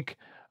just think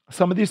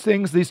some of these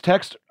things, these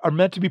texts are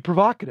meant to be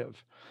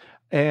provocative.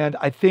 And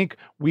I think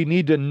we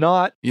need to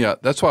not... Yeah,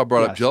 that's why I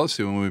brought up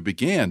jealousy when we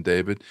began,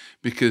 David,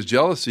 because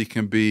jealousy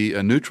can be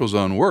a neutral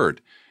zone word.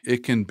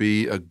 It can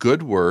be a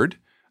good word.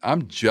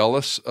 I'm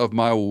jealous of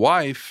my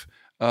wife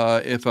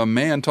if a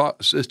man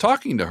is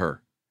talking to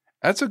her.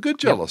 That's a good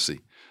jealousy.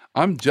 Yep.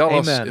 I'm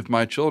jealous if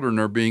my children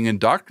are being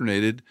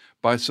indoctrinated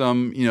by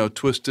some,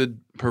 twisted,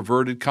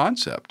 perverted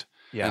concept.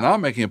 Yeah. And I'm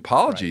making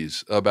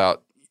apologies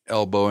about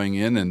elbowing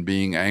in and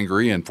being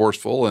angry and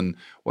forceful and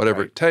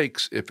whatever it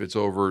takes if it's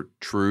over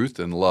truth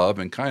and love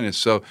and kindness.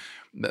 So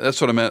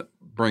that's what I meant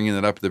bringing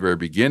that up at the very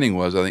beginning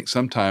was I think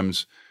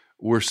sometimes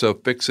we're so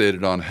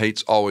fixated on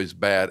hate's always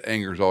bad,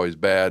 anger's always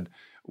bad,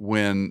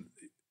 when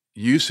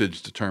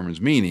usage determines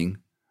meaning,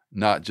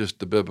 not just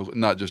the biblical,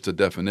 not just a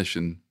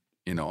definition,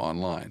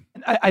 online.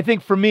 I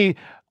think for me,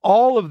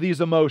 all of these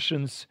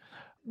emotions,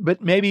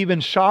 but maybe even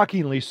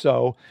shockingly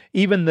so,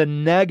 even the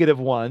negative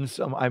ones,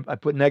 I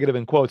put negative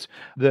in quotes,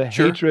 the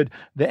Sure. hatred,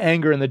 the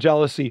anger, and the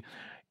jealousy,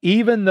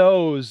 even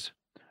those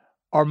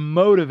are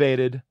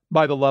motivated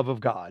by the love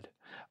of God.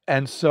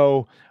 And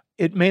so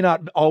it may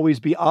not always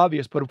be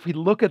obvious, but if we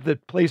look at the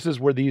places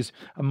where these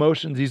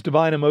emotions, these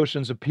divine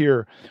emotions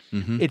appear,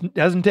 it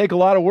doesn't take a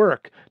lot of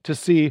work to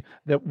see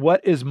that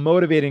what is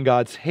motivating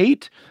God's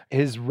hate,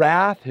 his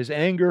wrath, his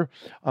anger,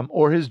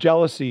 or his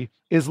jealousy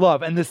is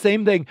love. And the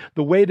same thing,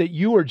 the way that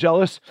you are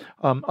jealous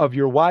of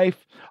your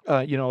wife,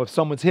 if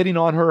someone's hitting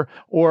on her,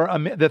 or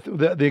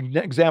the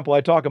example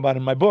I talk about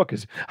in my book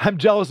is I'm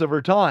jealous of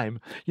her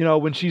time.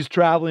 When she's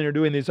traveling or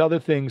doing these other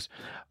things,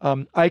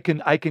 I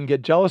can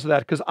get jealous of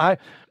that because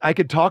I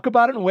could talk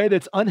about it in a way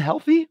that's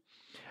unhealthy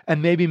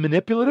and maybe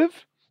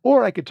manipulative,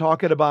 or I could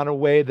talk it about in a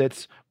way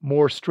that's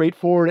more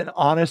straightforward and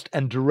honest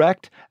and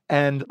direct,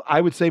 and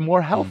I would say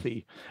more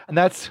healthy. And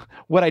that's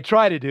what I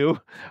try to do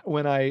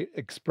when I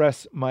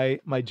express my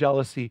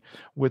jealousy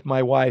with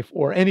my wife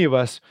or any of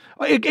us.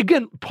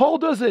 Again, Paul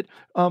does it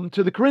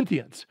to the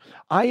Corinthians.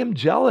 I am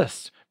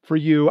jealous for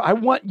you. I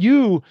want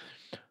you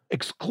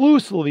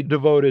exclusively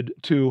devoted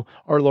to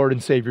our Lord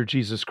and Savior,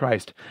 Jesus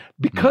Christ.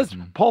 Because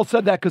Paul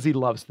said that because he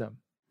loves them.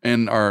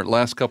 In our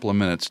last couple of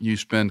minutes, you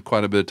spend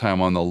quite a bit of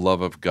time on the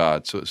love of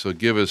God. So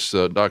give us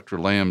Dr.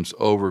 Lamb's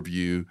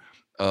overview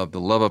of the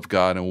love of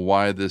God and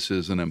why this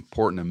is an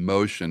important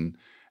emotion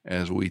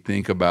as we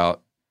think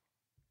about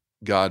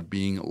God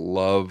being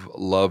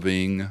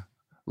loving,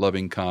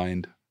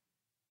 kind.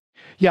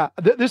 Yeah,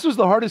 this was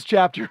the hardest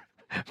chapter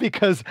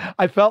because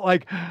I felt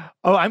like,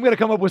 I'm going to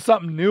come up with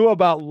something new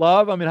about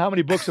love. I mean, how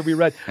many books have we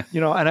read?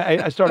 And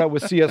I start out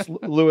with C.S.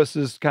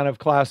 Lewis's kind of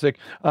classic,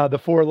 The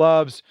Four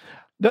Loves.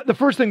 The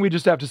first thing we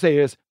just have to say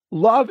is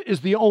love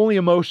is the only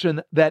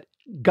emotion that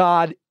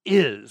God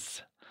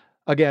is.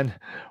 Again,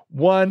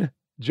 1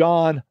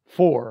 John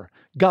 4.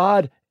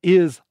 God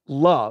is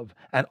love.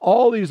 And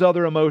all these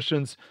other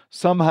emotions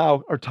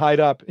somehow are tied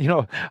up.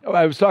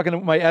 I was talking to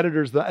my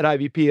editors at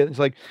IVP, and it's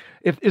like,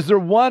 is there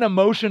one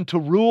emotion to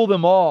rule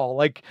them all?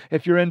 Like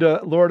if you're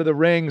into Lord of the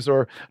Rings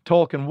or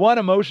Tolkien, one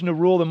emotion to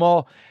rule them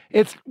all,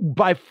 it's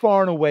by far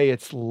and away,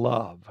 it's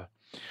love.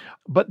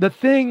 But the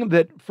thing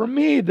that, for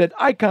me, that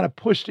I kind of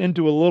pushed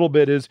into a little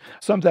bit is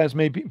sometimes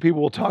maybe people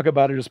will talk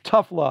about it as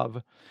tough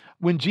love.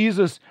 When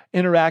Jesus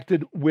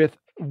interacted with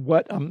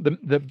what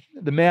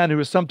the man who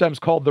is sometimes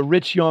called the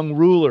rich young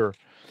ruler,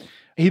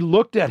 he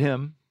looked at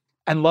him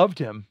and loved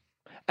him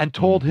and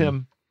told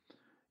him,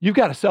 you've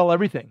got to sell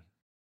everything.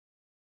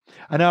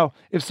 I know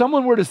if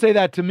someone were to say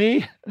that to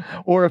me,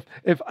 or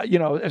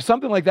if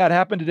something like that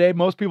happened today,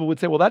 most people would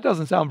say, well, that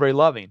doesn't sound very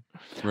loving.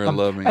 Very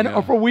loving. And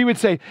or we would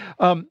say,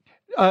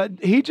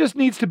 he just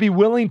needs to be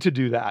willing to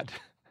do that.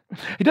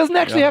 He doesn't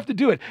actually have to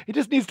do it. He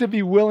just needs to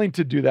be willing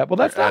to do that. Well,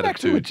 that's not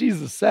actually what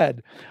Jesus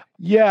said.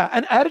 Yeah,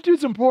 and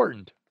attitude's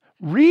important.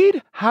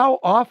 Read how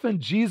often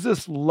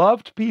Jesus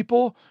loved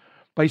people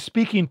by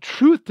speaking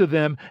truth to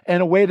them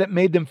in a way that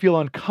made them feel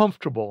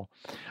uncomfortable.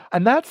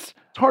 And that's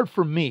hard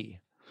for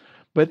me.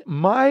 But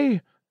my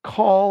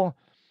call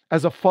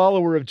as a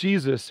follower of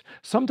Jesus,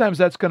 sometimes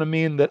that's going to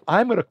mean that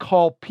I'm going to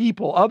call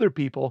other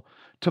people,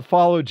 to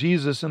follow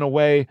Jesus in a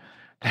way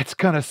it's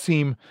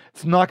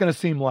not going to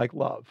seem like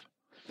love.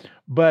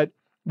 But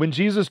when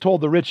Jesus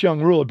told the rich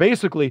young ruler,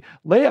 basically,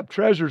 lay up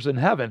treasures in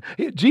heaven,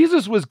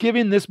 Jesus was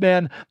giving this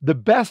man the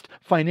best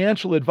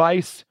financial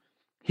advice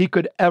he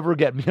could ever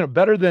get.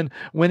 Better than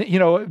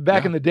when,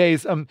 back in the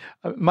days,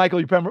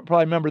 Michael, you probably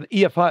remember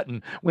E.F.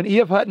 Hutton. When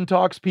E.F. Hutton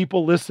talks,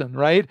 people listen,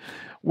 right?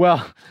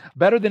 Well,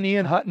 better than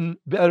Ian Hutton,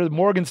 better than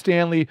Morgan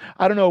Stanley.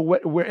 I don't know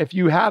where, if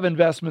you have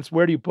investments,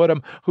 where do you put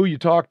them, who you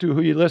talk to,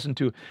 who you listen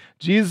to.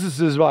 Jesus'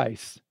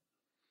 advice,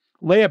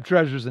 lay up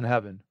treasures in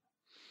heaven.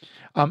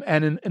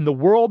 And in the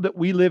world that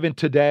we live in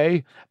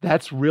today,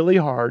 that's really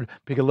hard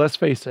because let's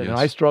face it, and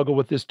I struggle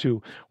with this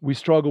too. We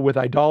struggle with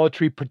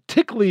idolatry,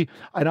 particularly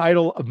an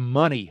idol of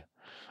money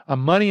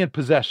and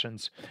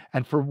possessions.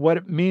 And for what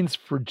it means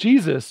for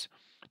Jesus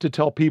to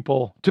tell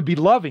people to be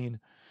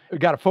loving, we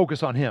got to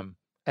focus on him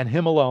and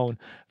him alone,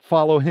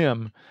 follow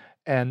him.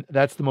 And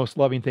that's the most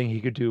loving thing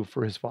he could do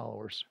for his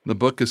followers. The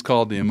book is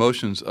called The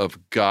Emotions of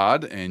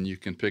God, and you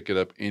can pick it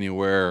up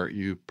anywhere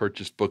you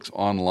purchase books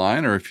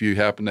online, or if you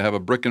happen to have a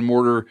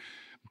brick-and-mortar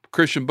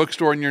Christian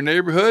bookstore in your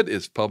neighborhood.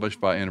 It's published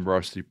by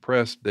InterVarsity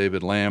Press.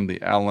 David Lamb, the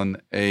Alan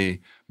A.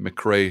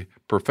 McRae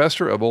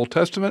Professor of Old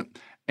Testament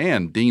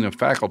and Dean of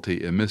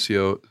Faculty at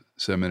Missio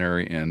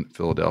Seminary in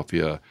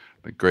Philadelphia,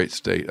 the great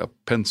state of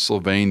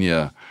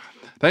Pennsylvania.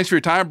 Thanks for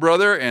your time,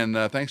 brother, and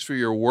thanks for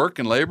your work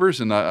and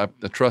labors. And I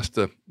trust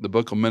the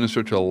book will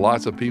minister to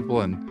lots of people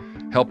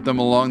and help them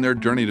along their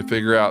journey to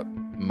figure out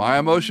my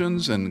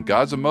emotions and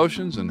God's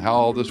emotions and how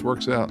all this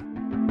works out.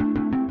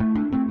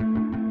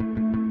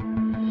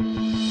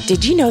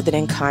 Did you know that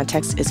In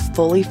Context is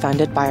fully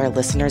funded by our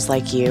listeners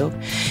like you?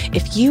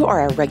 If you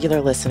are a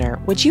regular listener,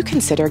 would you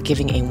consider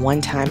giving a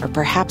one-time or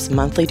perhaps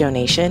monthly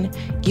donation?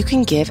 You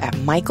can give at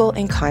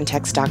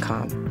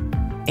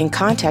michaelincontext.com. In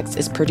Context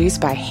is produced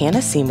by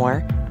Hannah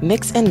Seymour,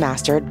 mixed and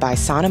mastered by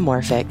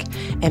Sonomorphic,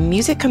 and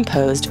music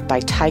composed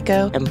by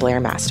Tycho and Blair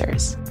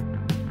Masters.